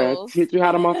like, yeah, candles. teach you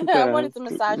how to I wanted multitask. to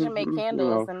massage and make You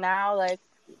candles, know, and now like,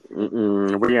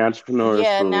 we entrepreneurs,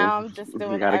 yeah, so now I'm just we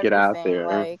doing got to get out everything. there.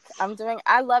 Like I'm doing,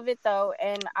 I love it though,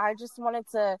 and I just wanted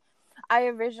to. I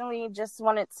originally just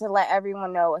wanted to let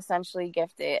everyone know, essentially,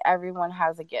 gifted. Everyone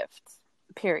has a gift.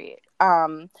 Period.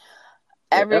 Everyone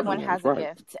Everyone's has a right.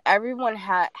 gift. Everyone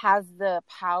has the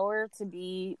power to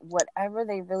be whatever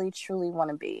they really truly want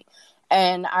to be.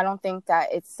 And I don't think that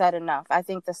it's said enough. I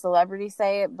think the celebrities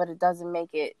say it, but it doesn't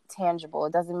make it tangible.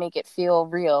 It doesn't make it feel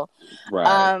real.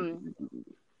 Right. Um,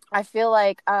 I feel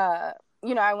like,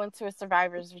 you know, I went to a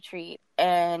survivors retreat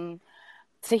and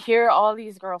to hear all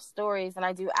these girls' stories, and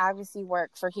I do advocacy work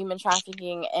for human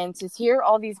trafficking, and to hear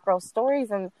all these girls'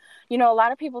 stories, and you know, a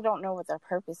lot of people don't know what their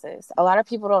purpose is. A lot of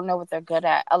people don't know what they're good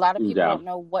at. A lot of people Yeah. don't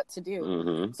know what to do.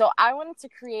 Hmm. So I wanted to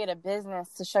create a business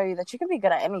to show you that you can be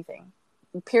good at anything.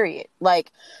 Period.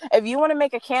 Like, if you want to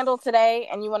make a candle today,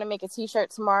 and you want to make a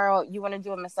T-shirt tomorrow, you want to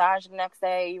do a massage the next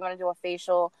day, you want to do a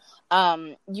facial,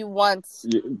 you want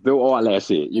You do all that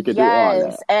shit. You can do all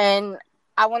yes, that. and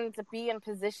I wanted to be in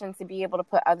position to be able to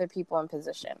put other people in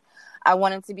position. I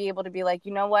wanted to be able to be like,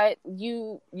 you know what,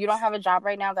 you don't have a job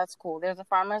right now. That's cool. There's a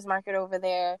farmer's market over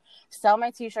there. Sell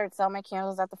my t-shirts, sell my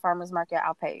candles at the farmer's market.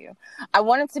 I'll pay you. I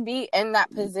wanted to be in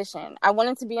that position. I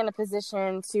wanted to be in a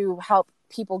position to help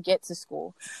people get to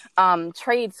school.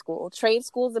 Trade school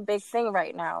is a big thing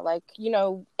right now. Like, you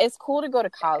know, it's cool to go to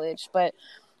college, but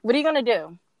what are you going to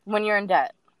do when you're in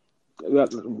debt?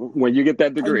 When you get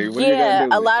that degree, what are you gonna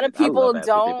do? A lot of people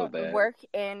don't that. work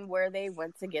in where they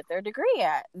went to get their degree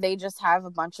at. They just have a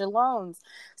bunch of loans.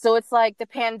 So it's like the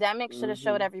pandemic should have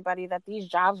showed everybody that these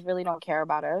jobs really don't care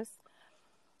about us.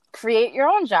 Create your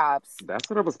own jobs. That's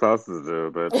what I was supposed to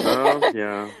do, but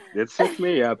yeah, it shook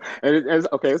me up. And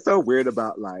it's so weird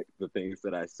about like the things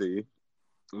that I see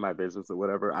in my business or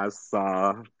whatever. I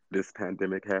saw this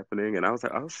pandemic happening, and I was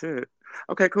like, oh shit.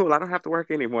 Okay, cool. I don't have to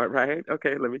work anymore, right?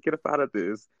 Okay, let me get up out of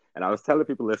this. And I was telling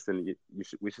people, listen,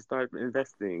 we should start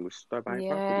investing. We should start buying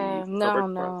properties. Start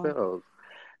working for ourselves.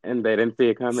 And they didn't see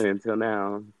it coming until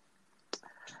now.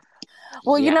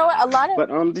 Well, you know what? A lot of.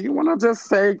 But do you want to just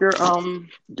say your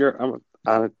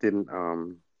I didn't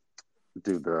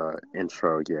do the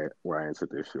intro yet where I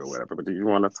introduced you or whatever. But do you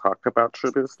want to talk about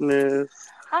your business?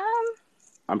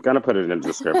 I'm gonna put it in the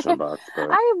description box. But...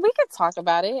 we could talk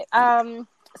about it.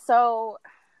 So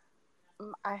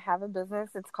I have a business.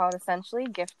 It's called Essentially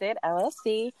Gifted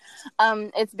LLC.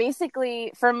 It's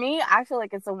basically, for me, I feel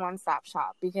like it's a one-stop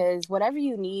shop because whatever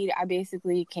you need, I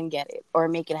basically can get it or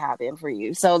make it happen for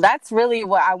you. So that's really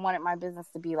what I wanted my business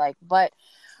to be like. But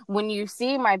when you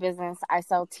see my business, I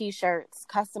sell t-shirts,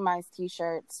 customized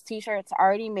t-shirts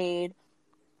already made,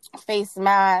 face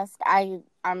mask.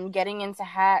 I'm getting into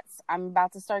hats. I'm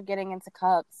about to start getting into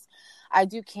cups. I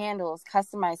do candles,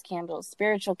 customized candles,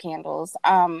 spiritual candles.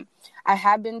 I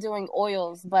have been doing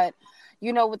oils, but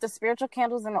you know, with the spiritual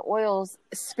candles and the oils,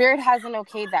 Spirit hasn't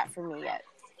okayed that for me yet.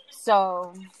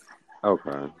 So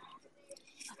okay.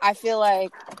 I feel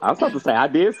like I was about to say I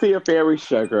did see a fairy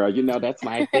sugar. You know, that's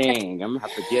my thing. I'm gonna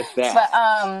have to get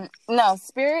that. But no,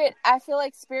 Spirit. I feel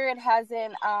like Spirit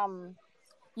hasn't.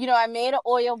 You know, I made an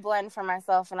oil blend for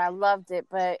myself and I loved it,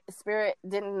 but Spirit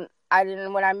didn't.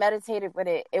 When I meditated with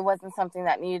it, it wasn't something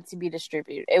that needed to be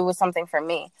distributed. It was something for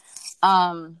me.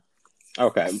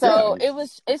 Okay. So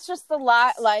it's just a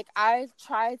lot. Like I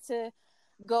try to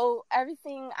go,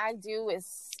 everything I do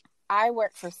is, I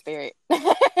work for Spirit.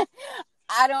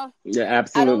 I don't. Yeah,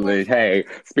 absolutely. Hey,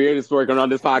 Spirit is working on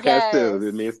this podcast too.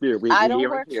 Me and Spirit, I don't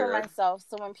work for myself.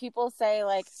 So when people say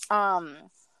like,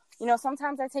 you know,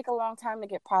 sometimes I take a long time to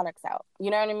get products out. You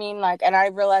know what I mean? Like, and I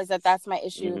realize that that's my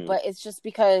issue, but it's just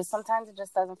because sometimes it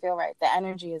just doesn't feel right. The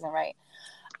energy isn't right.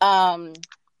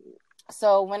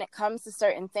 So when it comes to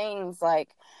certain things, like,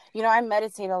 you know, I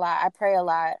meditate a lot. I pray a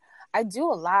lot. I do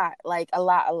a lot, like a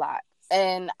lot.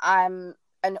 And I'm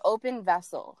an open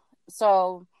vessel.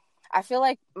 So I feel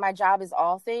like my job is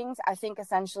all things. I think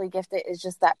Essentially Gifted is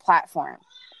just that platform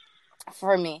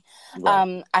for me.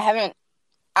 Right.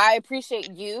 I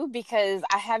appreciate you because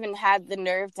I haven't had the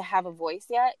nerve to have a voice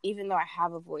yet, even though I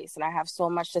have a voice and I have so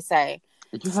much to say.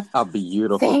 You have a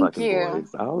beautiful fucking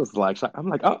voice. I was like, I'm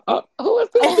like, oh, who is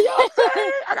this?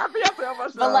 Beyonce? I got Beyonce on my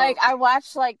show. But like, I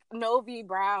watched like Novi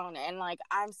Brown, and like,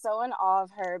 I'm so in awe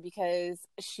of her because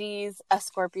she's a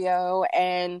Scorpio,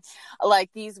 and like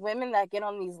these women that get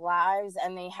on these lives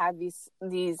and they have these.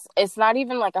 It's not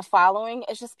even like a following.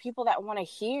 It's just people that want to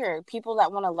hear, people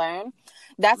that want to learn.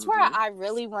 That's where I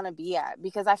really want to be at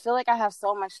because I feel like I have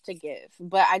so much to give,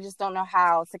 but I just don't know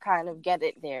how to kind of get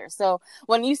it there. So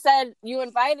when you said you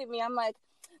invited me, I'm like,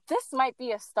 this might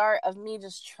be a start of me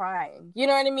just trying. You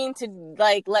know what I mean? To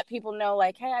like let people know,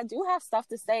 like, hey, I do have stuff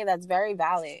to say that's very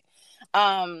valid.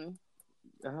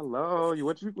 Hello,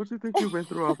 what you think you went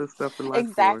through all this stuff in life?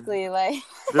 Exactly, for? Like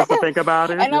just to think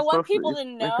about it. And I want people to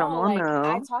know. Like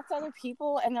I talk to other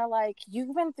people, and they're like,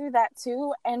 "You went through that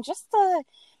too," and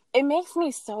it makes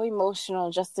me so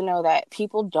emotional just to know that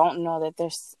people don't know that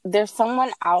there's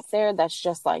someone out there that's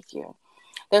just like you.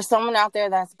 There's someone out there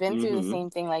that's been through the same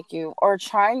thing like you, or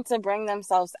trying to bring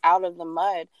themselves out of the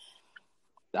mud.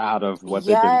 Out of what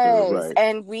they've been through, right?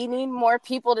 And we need more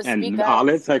people to speak up. And all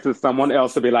it takes is someone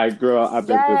else to be like, girl, I've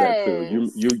been through that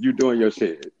too. You doing your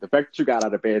shit. The fact that you got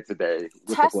out of bed today.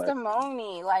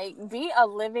 Testimony. Like, be a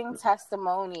living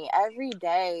testimony every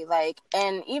day. Like,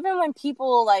 and even when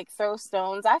people like throw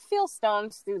stones, I feel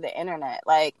stones through the internet.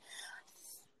 Like,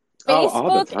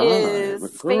 Facebook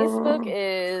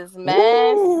is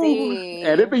messy.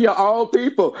 And it be your own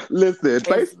people. Listen,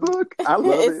 Facebook, I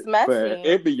love it's messy. But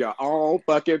it be your own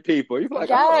fucking people. You're like,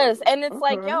 yes, and it's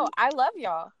like, yo, I love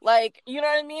y'all. Like, you know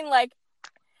what I mean? Like,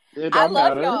 It I don't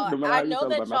love matter. y'all. No matter I how you know feel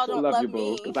about that me, I y'all still don't love love you,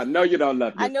 boo. me. Because I know you don't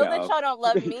love I know that yourself. y'all don't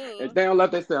love If me. they don't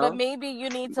love But themselves, maybe you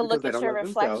need to because look they at don't your love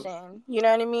themselves. reflection. You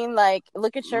know what I mean? Like,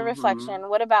 look at your Mm-hmm. reflection.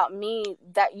 What about me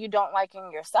that you don't like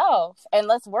in yourself? And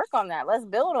let's work on that. Let's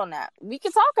build on that. We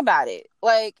can talk about it.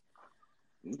 Like,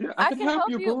 Yeah, I I can can help help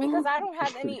you, you because boo. I don't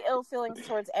have any ill feelings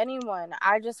towards anyone.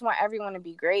 I just want everyone to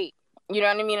be great. You know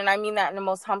what I mean? And I mean that in the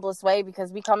most humblest way,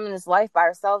 because we come in this life by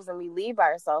ourselves and we leave by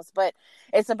ourselves. But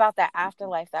it's about that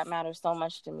afterlife that matters so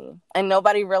much to me. And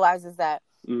nobody realizes that.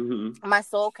 Mm-hmm. My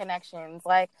soul connections.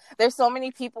 Like, there's so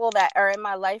many people that are in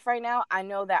my life right now. I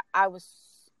know that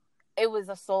it was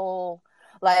a soul.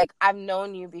 Like, I've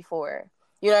known you before.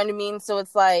 You know what I mean? So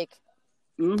it's like,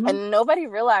 Mm-hmm. and nobody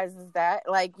realizes that.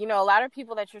 Like, you know, a lot of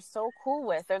people that you're so cool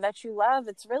with or that you love,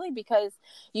 it's really because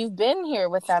you've been here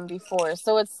with them before.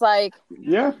 So it's like,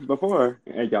 Yeah, before.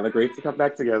 And y'all agreed to come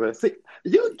back together. See,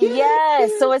 you get it,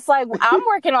 yes. So it's like, I'm sis.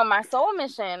 working on my soul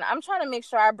mission. I'm trying to make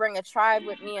sure I bring a tribe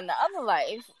with me in the other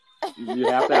life. You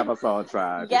have to have a soul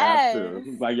tribe. You have to.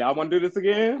 Yes. Like, y'all want to do this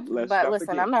again? Let's But jump listen,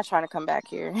 I'm again. not trying to come back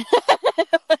here.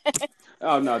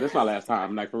 Oh no, this is my last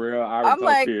time. Like for real, I already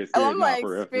told Spirit. I'm No, like, for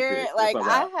real, this spirit, it. It's like, a I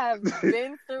wrap. have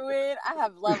been through it. I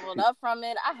have leveled up from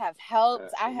it. I have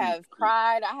helped. I have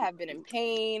cried. I have been in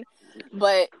pain.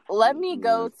 But let me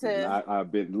go Listen, to,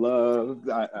 I've been loved.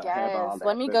 I have yes, all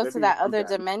let that. me But go to baby, that I'm other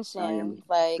done. I dimension. am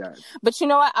Like, done. but you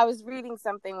know what? I was reading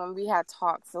something when we had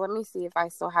talked. So let me see if I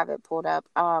still have it pulled up.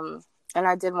 And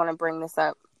I did want to bring this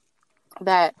up,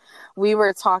 that we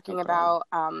were talking Okay. about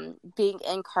being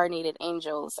incarnated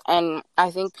angels. And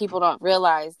I think people don't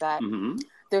realize that Mm-hmm.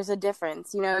 there's a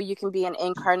difference. You know, you can be an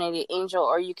incarnated angel,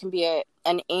 or you can be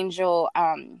an angel.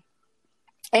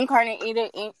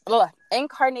 Incarnated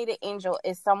angel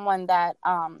is someone that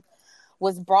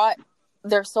was brought,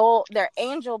 their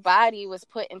angel body was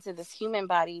put into this human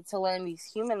body to learn these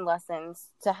human lessons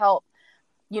to help,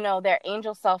 you know, their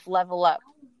angel self level up.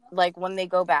 Like, when they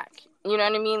go back, you know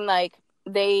what I mean? Like,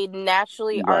 they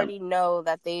naturally Right. already know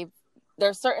that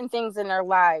there's certain things in their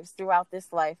lives throughout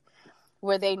this life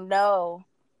where they know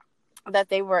that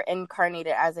they were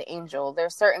incarnated as an angel.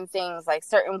 There's certain things, like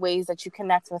certain ways that you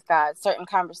connect with God, certain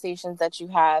conversations that you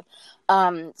have,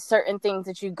 certain things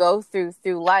that you go through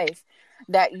life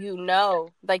that, you know,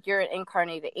 like, you're an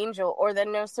incarnated angel. Or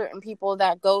then there's certain people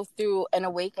that go through an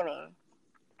awakening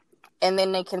and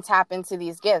then they can tap into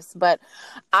these gifts. But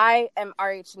I am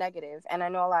RH negative, and I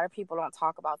know a lot of people don't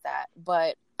talk about that.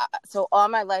 But so all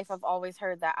my life, I've always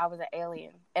heard that I was an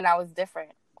alien and I was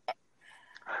different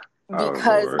Oh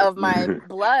because Lord. of my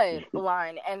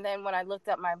bloodline. And then when I looked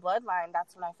up my bloodline,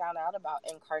 that's when I found out about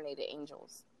incarnated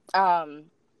angels.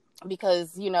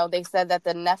 Because, you know, they said that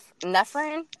the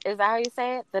Nephilim, is that how you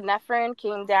say it? The Nephilim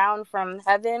came down from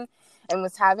heaven and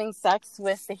was having sex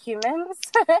with the humans.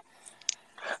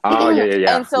 Oh yeah, yeah,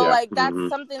 yeah, And so, yeah. like, that's Mm-hmm.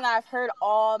 something that I've heard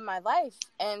all my life.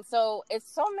 And so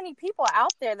it's so many people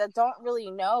out there that don't really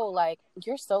know, like,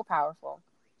 you're so powerful.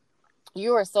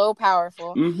 You are so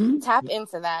powerful. Mm-hmm. Tap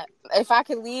into that. If I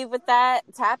could leave with that,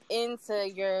 tap into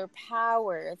your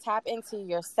power, tap into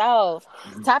yourself,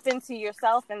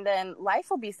 and then life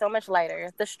will be so much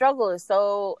lighter. The struggle is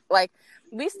so, like,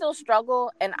 we still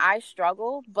struggle, and I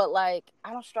struggle, but, like,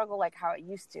 I don't struggle like how I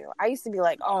used to. I used to be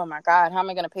like, oh my God, how am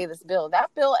I going to pay this bill? That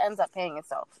bill ends up paying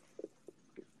itself.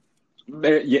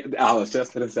 Yeah, I was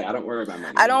just gonna say I don't worry about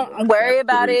money I anymore. don't worry That's the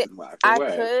about it. reason why. For I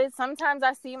what? could. Sometimes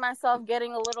I see myself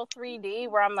getting a little 3D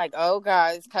where I'm like, oh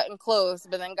God, it's cutting close.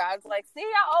 But then God's like, see,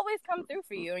 I always come through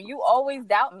for you and you always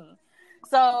doubt me.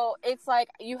 So it's like,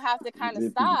 you have to kind of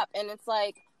stop. And it's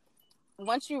like,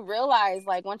 once you realize,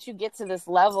 like, once you get to this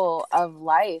level of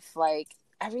life, like,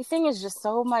 everything is just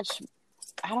so much,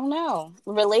 I don't know.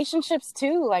 Relationships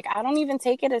too. Like, I don't even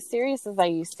take it as serious as I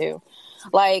used to.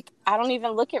 Like, I don't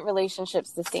even look at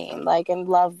relationships the same, like, and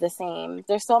love the same.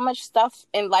 There's so much stuff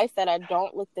in life that I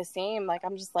don't look the same. Like,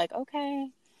 I'm just like, okay.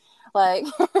 Like,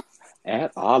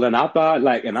 At all. And I thought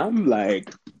like, and I'm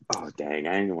like, oh dang,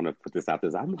 I didn't want to put this out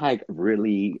there. I'm like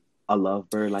really a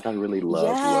lovebird. Like I really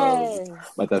love. yes.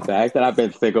 But the fact that I've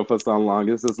been single for so long,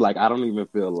 it's just like I don't even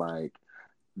feel like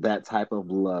that type of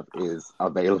love is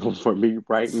available for me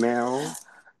right now.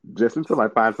 Just until I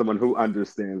find someone who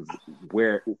understands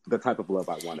where the type of love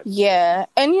I want to be in. Yeah.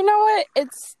 And you know what?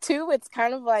 It's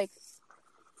kind of like,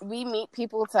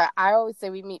 I always say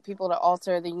we meet people to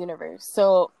alter the universe.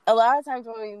 So a lot of times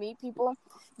when we meet people,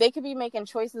 they could be making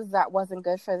choices that wasn't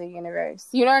good for the universe.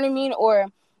 You know what I mean? Or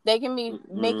they can be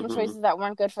making Mm-hmm. choices that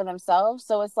weren't good for themselves.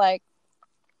 So it's like,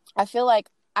 I feel like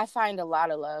I find a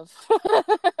lot of love.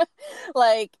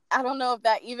 Like, I don't know if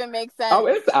that even makes Oh,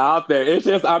 sense. it's out there. It's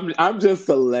just I'm just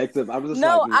selective. I'm just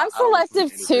like, No, no, I'm I don't want to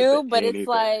selective put energy into too, but it's anything.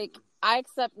 like I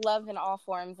accept love in all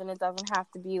forms, and it doesn't have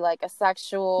to be like a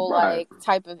sexual, Right. like,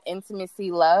 type of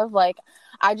intimacy love. Like,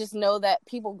 I just know that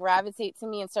people gravitate to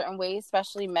me in certain ways,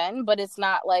 especially men, but it's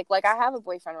not like I have a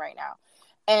boyfriend right now.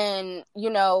 And,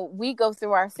 we go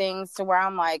through our things to where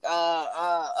I'm like,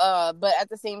 but at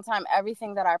the same time,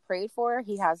 everything that I prayed for,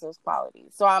 he has those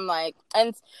qualities. So I'm like,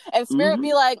 and spirit be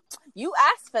Hmm. like, you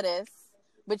asked for this,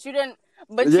 but you didn't,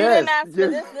 Yes. ask for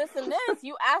Yes. this, and this.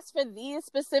 You asked for these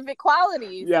specific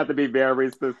qualities. You have to be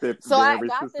very specific. So I Very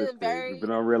got the specific. People very,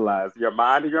 don't realize your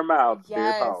mind and your mouth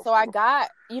very yes. So I powerful. got,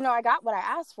 I got what I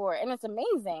asked for, and it's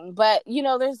amazing. But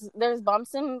there's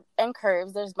bumps and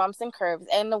curves. There's bumps and curves.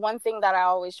 And the one thing that I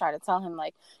always try to tell him,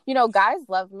 like, guys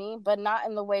love me, but not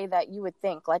in the way that you would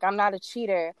think. Like, I'm not a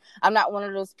cheater. I'm not one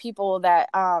of those people that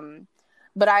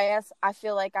but I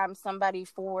feel like I'm somebody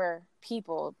for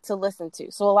people to listen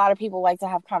to. So a lot of people like to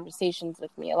have conversations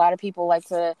with me. A lot of people like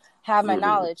to have my Hmm.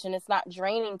 knowledge, and it's not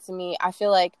draining to me. I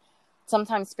feel like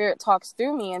sometimes spirit talks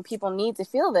through me, and people need to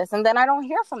feel this, and then I don't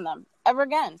hear from them ever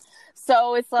again.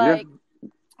 So it's Yeah. like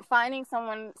finding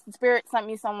someone, spirit sent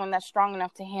me someone that's strong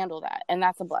enough to handle that, and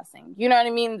that's a blessing. You know what I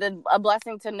mean? A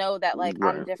blessing to know that, like,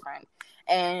 I'm Right. different,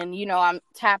 and I'm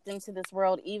tapped into this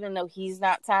world even though he's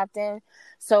not tapped in.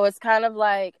 So it's kind of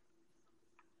like,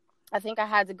 I think I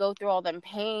had to go through all them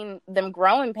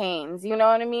growing pains, you know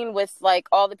what I mean, with like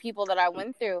all the people that I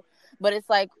went through. But it's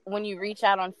like when you reach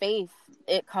out on faith,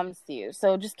 it comes to you.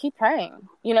 So just keep praying,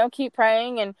 keep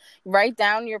praying and write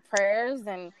down your prayers.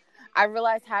 And I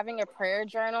realized having a prayer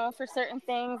journal for certain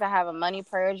things. I have a money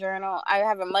prayer journal. I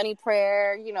have a money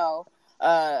prayer,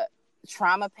 uh,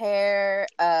 trauma prayer,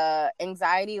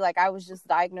 anxiety. Like, I was just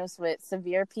diagnosed with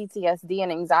severe PTSD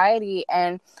and anxiety,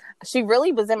 and she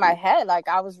really was in my head. Like,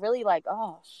 I was really like,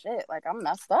 oh shit, like, I'm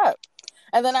messed up.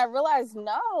 And then I realized,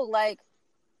 no, like,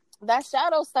 that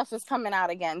shadow stuff is coming out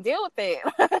again. Deal with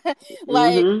it.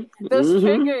 Like, Hmm. those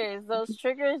Hmm.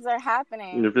 triggers are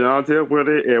happening. If you don't deal with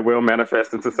it, it will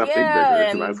manifest into something bigger.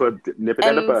 Yeah, You might as well nip it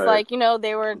in the and it's bud. like,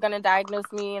 they were gonna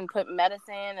diagnose me and put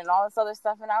medicine and all this other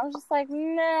stuff, and I was just like,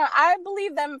 nah. I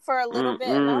believed them for a little bit,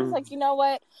 and I was Mm-mm. like, you know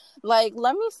what, like,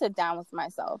 let me sit down with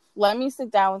myself,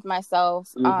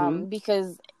 Hmm.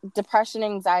 because depression,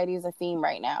 anxiety is a theme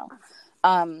right now.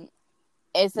 um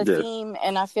it's a Yes. theme,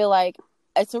 and I feel like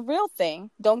it's a real thing.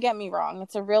 Don't get me wrong,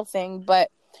 it's a real thing, but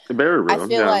Very I real.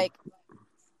 feel Yeah. like,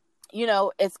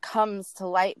 it comes to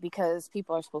light because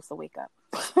people are supposed to wake up.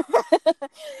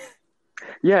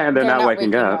 Yeah, and they're They're not not waking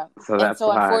waking up. up. So And that's so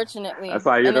why. That's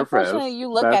why you're unfortunately, depressed. you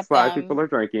look That's at why people them, are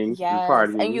drinking and yes,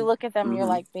 and you partying. look at them and you're Hmm.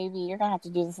 like, baby, you're going to have to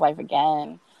do this life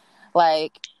again.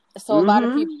 Like, so a lot of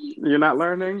Hmm. people, You're not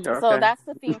learning? so Okay. that's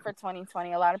the theme for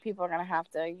 2020. A lot of people are going to have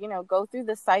to, go through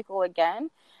the cycle again.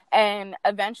 And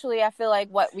eventually, I feel like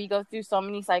what we go through so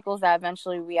many cycles that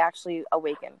eventually we actually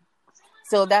awaken.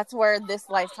 So that's where this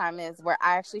lifetime is, where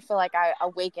I actually feel like I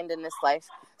awakened in this life.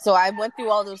 So I went through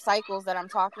all those cycles that I'm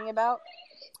talking about,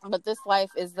 but this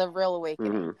life is the real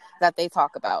awakening Hmm. that they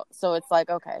talk about. So it's like,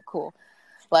 okay, cool.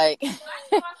 Like,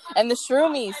 and the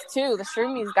shroomies too. The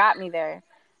shroomies got me there.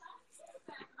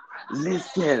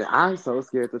 Listen, I'm so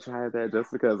scared to try that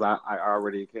just because I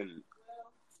already can.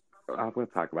 I'm going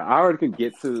to talk about. I already can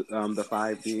get to the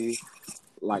 5D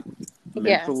like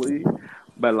Yeah. mentally,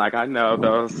 but like I know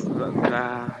those.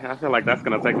 I feel like that's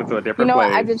gonna take me to a You different know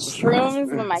what? I place. did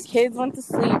shrooms when my kids went to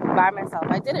sleep by myself.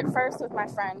 I did it first with my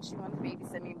friend. She wanted to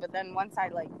babysit me, but then once I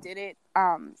did it,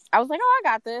 I was like, oh, I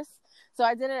got this. So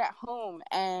I did it at home,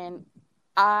 and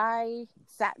I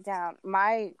sat down.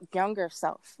 My younger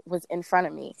self was in front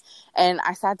of me, and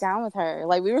I sat down with her.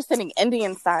 Like, we were sitting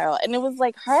Indian style, and it was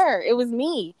like her. It was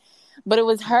me, but it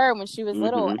was her when she was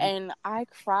little. Hmm. And I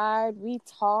cried. We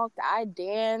talked. I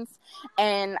danced,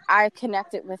 and I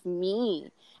connected with me.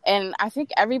 And I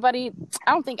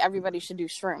don't think everybody should do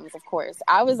shrooms, of course.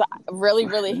 I was really,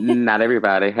 really, Not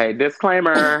everybody. Hey,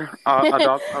 disclaimer: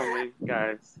 adults only,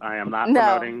 guys. I am not no,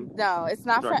 promoting it's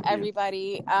not for drug use.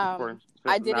 everybody. For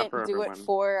I not didn't for do it everyone.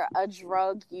 for a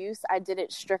drug use. I did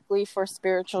it strictly for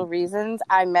spiritual reasons.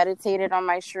 I meditated on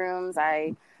my shrooms.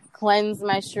 I cleansed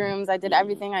my shrooms. I did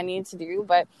everything I needed to do,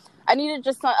 but I needed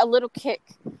just a little kick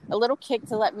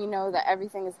to let me know that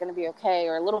everything is going to be okay,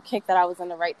 or a little kick that I was in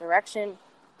the right direction.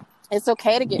 It's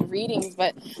okay to get readings,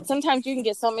 but sometimes you can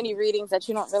get so many readings that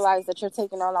you don't realize that you're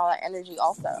taking on all that energy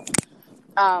also.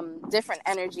 Different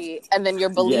energy, and then you're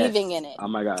Yes. believing in it. Oh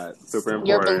my God. Super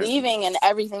You're important. believing in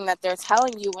everything that they're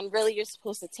telling you, when really you're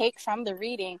supposed to take from the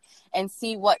reading and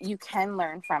see what you can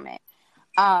learn from it.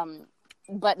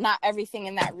 but not everything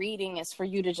in that reading is for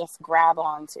you to just grab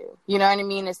onto. You know what I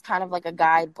mean? It's kind of like a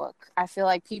guidebook. I feel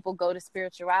like people go to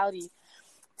spirituality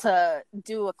to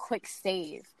do a quick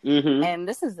save. And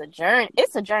this is a journey.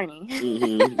 It's a journey.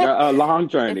 A long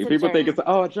journey. It's a People think journey. it's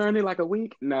a journey like a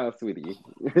week. No, sweetie.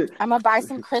 I'm gonna buy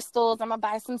some crystals. I'm gonna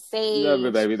buy some sage. No,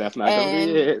 but baby, that's not gonna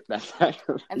be it. That's not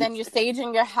gonna be and then you're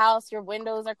saging your house. Your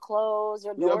windows are closed.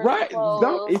 Your doors right. are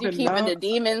Don't closed. even You're keeping know. the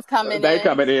demons coming They in.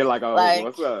 coming in like, Like,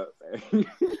 what's up?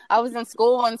 I was in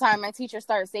school one time. My teacher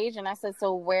started saging. I said,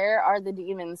 so where are the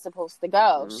demons supposed to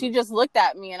go? She just looked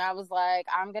at me and I was like,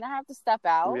 I'm going to have to step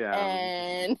out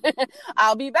and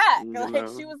I'll be back. Like,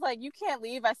 she was like, you can't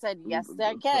leave. I said, yes,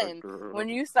 I can. When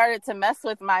you started to mess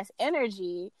with my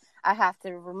energy, I have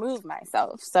to remove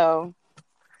myself. So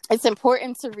it's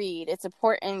important to read. It's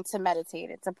important to meditate.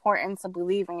 It's important to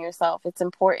believe in yourself. It's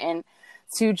important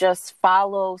to just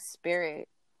follow spirit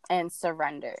and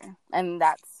surrender. And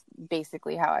that's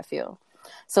basically how I feel.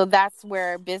 So that's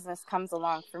where business comes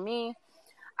along for me.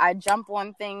 I jump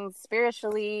on things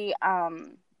spiritually.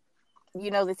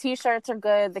 The t-shirts are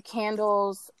good. The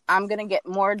candles, I'm going to get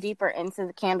more deeper into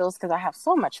the candles because I have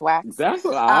so much wax. That's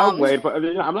what I'm waiting for.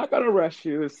 I'm not going to rush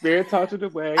you. Spirit taught you the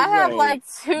way. I have like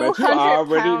 200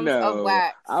 pounds of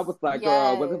wax. I was like,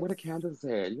 girl, what a candle's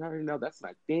at? You already know that's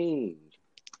my thing.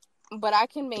 But I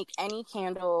can make any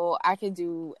candle. I could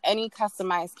do any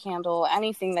customized candle,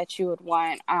 anything that you would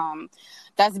want.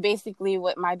 That's basically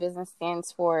what my business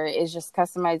stands for, is just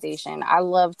customization. I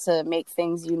love to make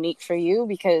things unique for you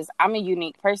because I'm a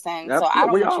unique person. Absolutely. So I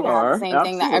don't We want you to have the same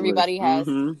thing that everybody has.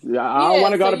 Yeah, I don't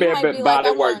want to go to bed but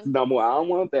body works no more. I don't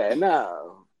want that.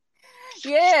 No.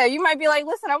 Yeah, you might be like,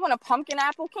 listen, I want a pumpkin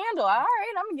apple candle. All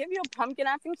right, I'm gonna give you a pumpkin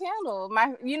apple candle.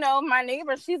 My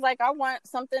neighbor, she's like, I want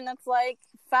something that's like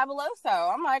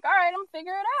fabuloso. I'm like, all right, I'm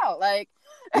figure it out. Like,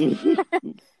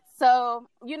 so,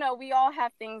 we all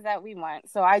have things that we want.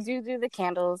 So I do the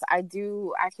candles. I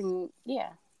can.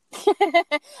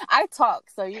 I talk,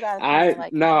 so you gotta.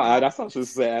 That's what she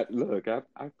said. Look, I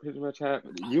pretty much have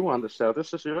you on the show.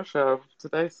 This is your show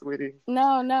today, sweetie.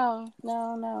 No.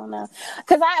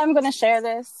 Because I am gonna share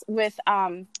this with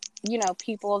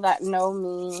people that know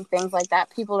me, things like that.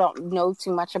 People don't know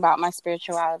too much about my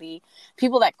spirituality.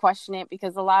 People that question it,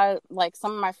 because a lot of, like,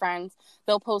 some of my friends,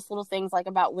 they'll post little things like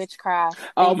about witchcraft.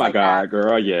 Oh my God,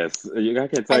 girl, yes. I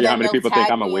can't tell you how many people think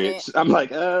I'm a witch. I'm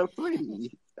like,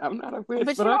 please. I'm not a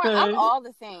witch, but okay. I'm all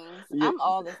the things. I'm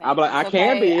all the things. I'm like, I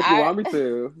can be if you want me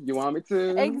to. You want me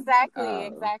to?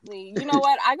 Exactly. You know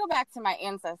what? I go back to my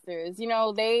ancestors.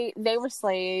 They were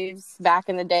slaves back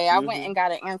in the day. I went and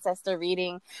got an ancestor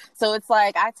reading. So it's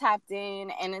like I tapped in,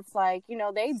 and it's like,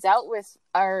 they dealt with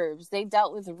herbs. They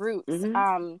dealt with roots.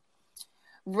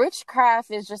 Witchcraft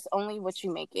is just only what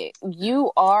you make it.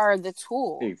 You are the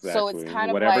tool. Exactly. So it's kind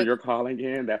of whatever like, you're calling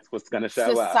in, that's what's going to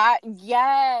show up.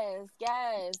 Yes.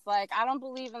 Like, I don't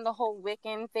believe in the whole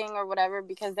Wiccan thing or whatever,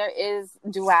 because there is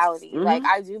duality. Like,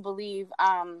 I do believe,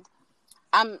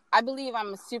 I believe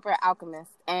I'm a super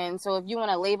alchemist. And so if you want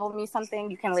to label me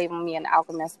something, you can label me an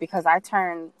alchemist, because I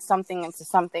turn something into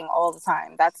something all the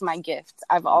time. That's my gift.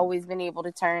 I've always been able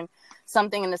to turn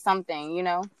something into something,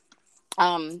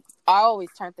 I always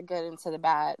turn the good into the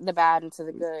bad into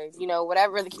the good,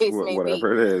 whatever the case may be.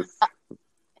 Whatever it is.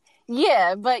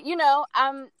 Yeah, but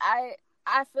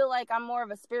I feel like I'm more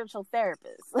of a spiritual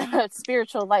therapist, a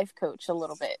spiritual life coach a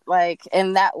little bit. Like,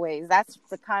 in that way, that's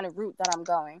the kind of route that I'm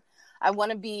going. I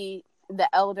want to be the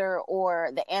elder or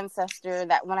the ancestor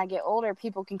that when I get older,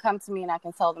 people can come to me and I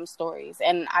can tell them stories,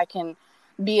 and I can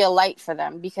be a light for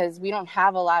them, because we don't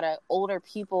have a lot of older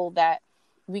people that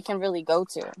we can really go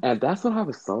to. And that's what I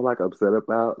was so upset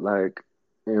about,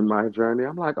 in my journey.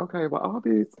 I'm like, okay, well, all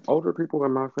these older people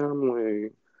in my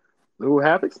family who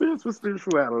have experience with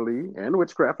spirituality and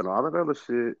witchcraft and all that other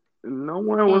shit, no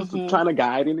one was trying to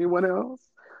guide anyone else.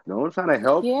 No one's trying to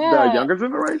help the younger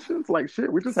generations. Like, shit,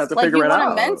 we just have to figure it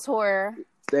out.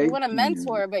 You want a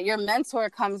mentor, but your mentor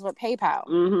comes with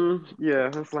PayPal.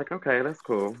 Yeah, it's like, okay, that's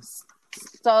cool.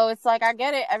 So it's like, I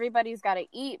get it. Everybody's got to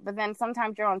eat. But then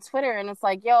sometimes you're on Twitter and it's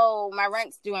like, yo, my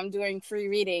rent's due. I'm doing free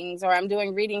readings, or I'm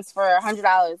doing readings for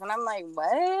 $100. And I'm like,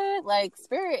 what? Like,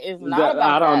 Spirit is not about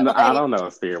that. I don't know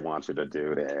if Spirit wants you to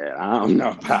do that. I don't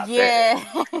know about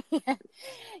that.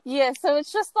 Yeah. So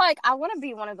it's just like, I want to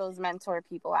be one of those mentor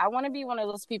people. I want to be one of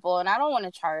those people, and I don't want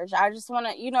to charge. I just want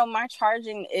to, my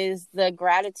charging is the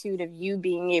gratitude of you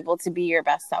being able to be your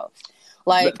best self.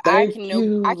 Like, I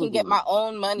can get my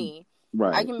own money.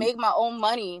 Right. I can make my own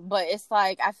money, but it's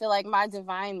like, I feel like my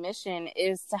divine mission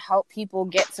is to help people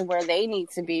get to where they need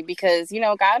to be, because,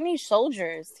 God needs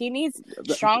soldiers. He needs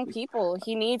strong people.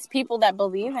 He needs people that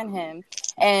believe in him.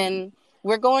 And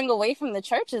we're going away from the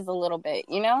churches a little bit,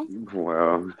 you know?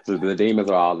 Well, so the demons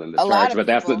are all in the A lot church, of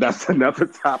but people. that's another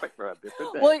topic for a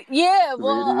different day. Well, yeah,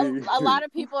 Sweetie. a lot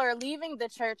of people are leaving the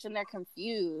church and they're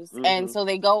confused. And so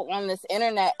they go on this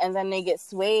internet and then they get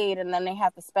swayed and then they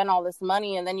have to spend all this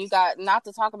money. And then you got, not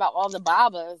to talk about all the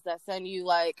babas that send you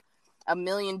like a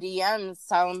million DMs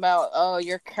talking about, oh,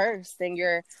 you're cursed and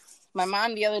you're... My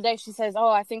mom the other day, she says,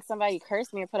 oh, I think somebody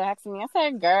cursed me or put a hex on me. I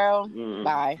said, girl,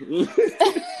 bye.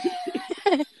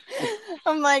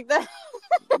 I'm like that.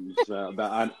 So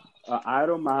the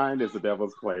idle mind is the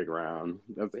devil's playground.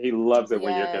 He loves it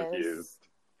when you're confused.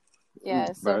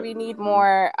 Yeah, so we need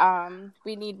more.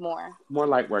 More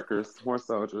light workers, more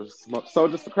soldiers for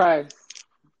Christ.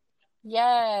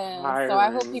 Yes. So I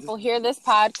hope people hear this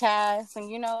podcast and,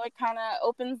 you know, it kind of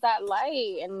opens that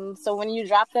light. And so when you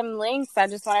drop them links, I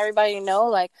just want everybody to know,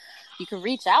 like, you can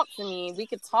reach out to me. We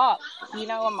could talk. You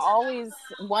know, I'm always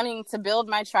wanting to build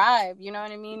my tribe, you know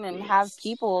what I mean? And have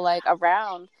people, like,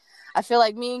 around. I feel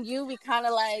like me and you, we kind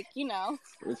of like, you know.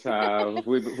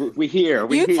 We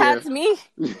hear. You tapped me.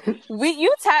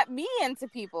 You tapped me into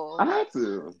people. I had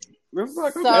to. It's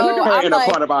like, okay, so look at her I'm in like,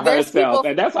 a corner by herself. People...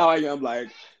 And that's how I am, like,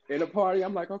 in a party,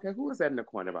 I'm like, okay, who is that in the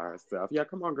corner by herself? Yeah,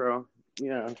 come on, girl.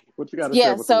 Yeah, what you got to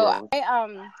say with the world?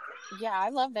 I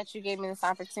love that you gave me this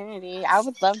opportunity. I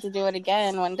would love to do it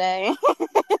again one day.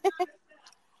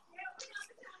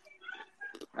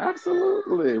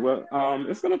 Absolutely. Well,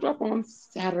 it's gonna drop on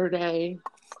Saturday.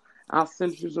 I'll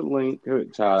send you the link.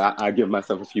 Child, I give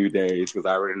myself a few days because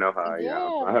I already know how I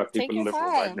am. I have people in the room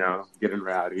right now getting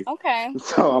rowdy. Okay.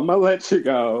 So I'm gonna let you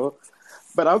go.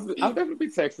 But I'll definitely be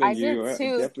texting you. I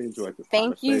too. I definitely enjoyed this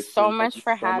Thank you so much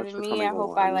for having me. I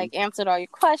hope I answered all your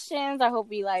questions. I hope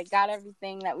we got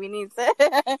everything that we need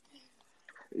to.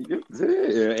 You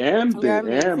did, and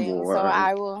more. So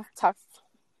I will talk.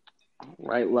 All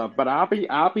right, love. But I'll be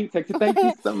texting. Thank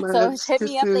you so much. So hit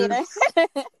me up later.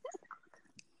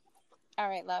 All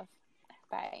right, love.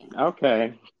 Bye.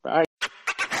 Okay. Bye.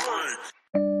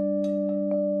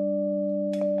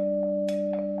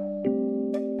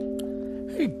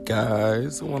 Hey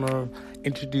guys, I want to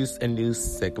introduce a new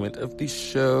segment of the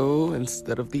show.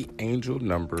 Instead of the angel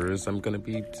numbers, I'm going to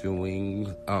be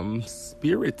doing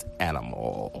spirit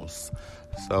animals.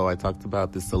 So I talked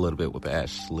about this a little bit with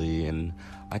Ashley, and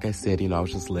like I said, I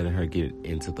was just letting her get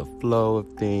into the flow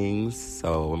of things.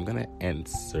 So I'm going to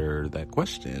answer that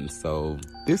question. So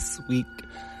this week,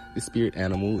 the spirit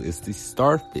animal is the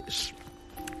starfish.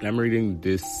 And I'm reading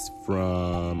this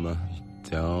from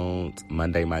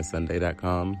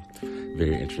MondayMySunday.com.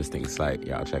 Very interesting site.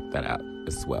 Y'all check that out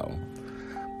as well.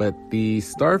 But the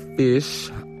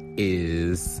starfish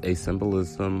is a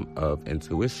symbolism of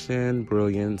intuition,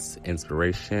 brilliance,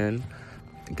 inspiration,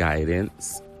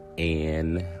 guidance,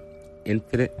 and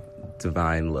infinite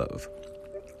divine love.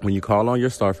 When you call on your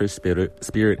starfish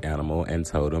spirit animal and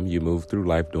totem, you move through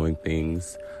life doing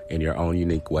things in your own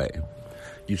unique way.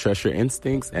 You trust your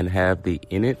instincts and have the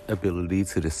innate ability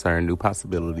to discern new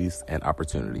possibilities and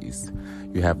opportunities.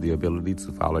 You have the ability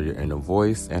to follow your inner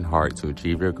voice and heart to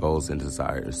achieve your goals and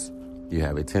desires. You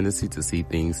have a tendency to see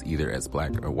things either as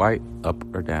black or white, up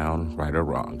or down, right or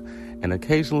wrong, and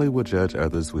occasionally will judge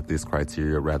others with this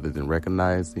criteria rather than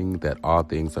recognizing that all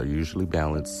things are usually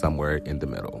balanced somewhere in the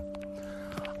middle.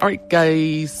 All right,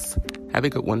 guys, have a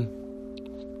good one.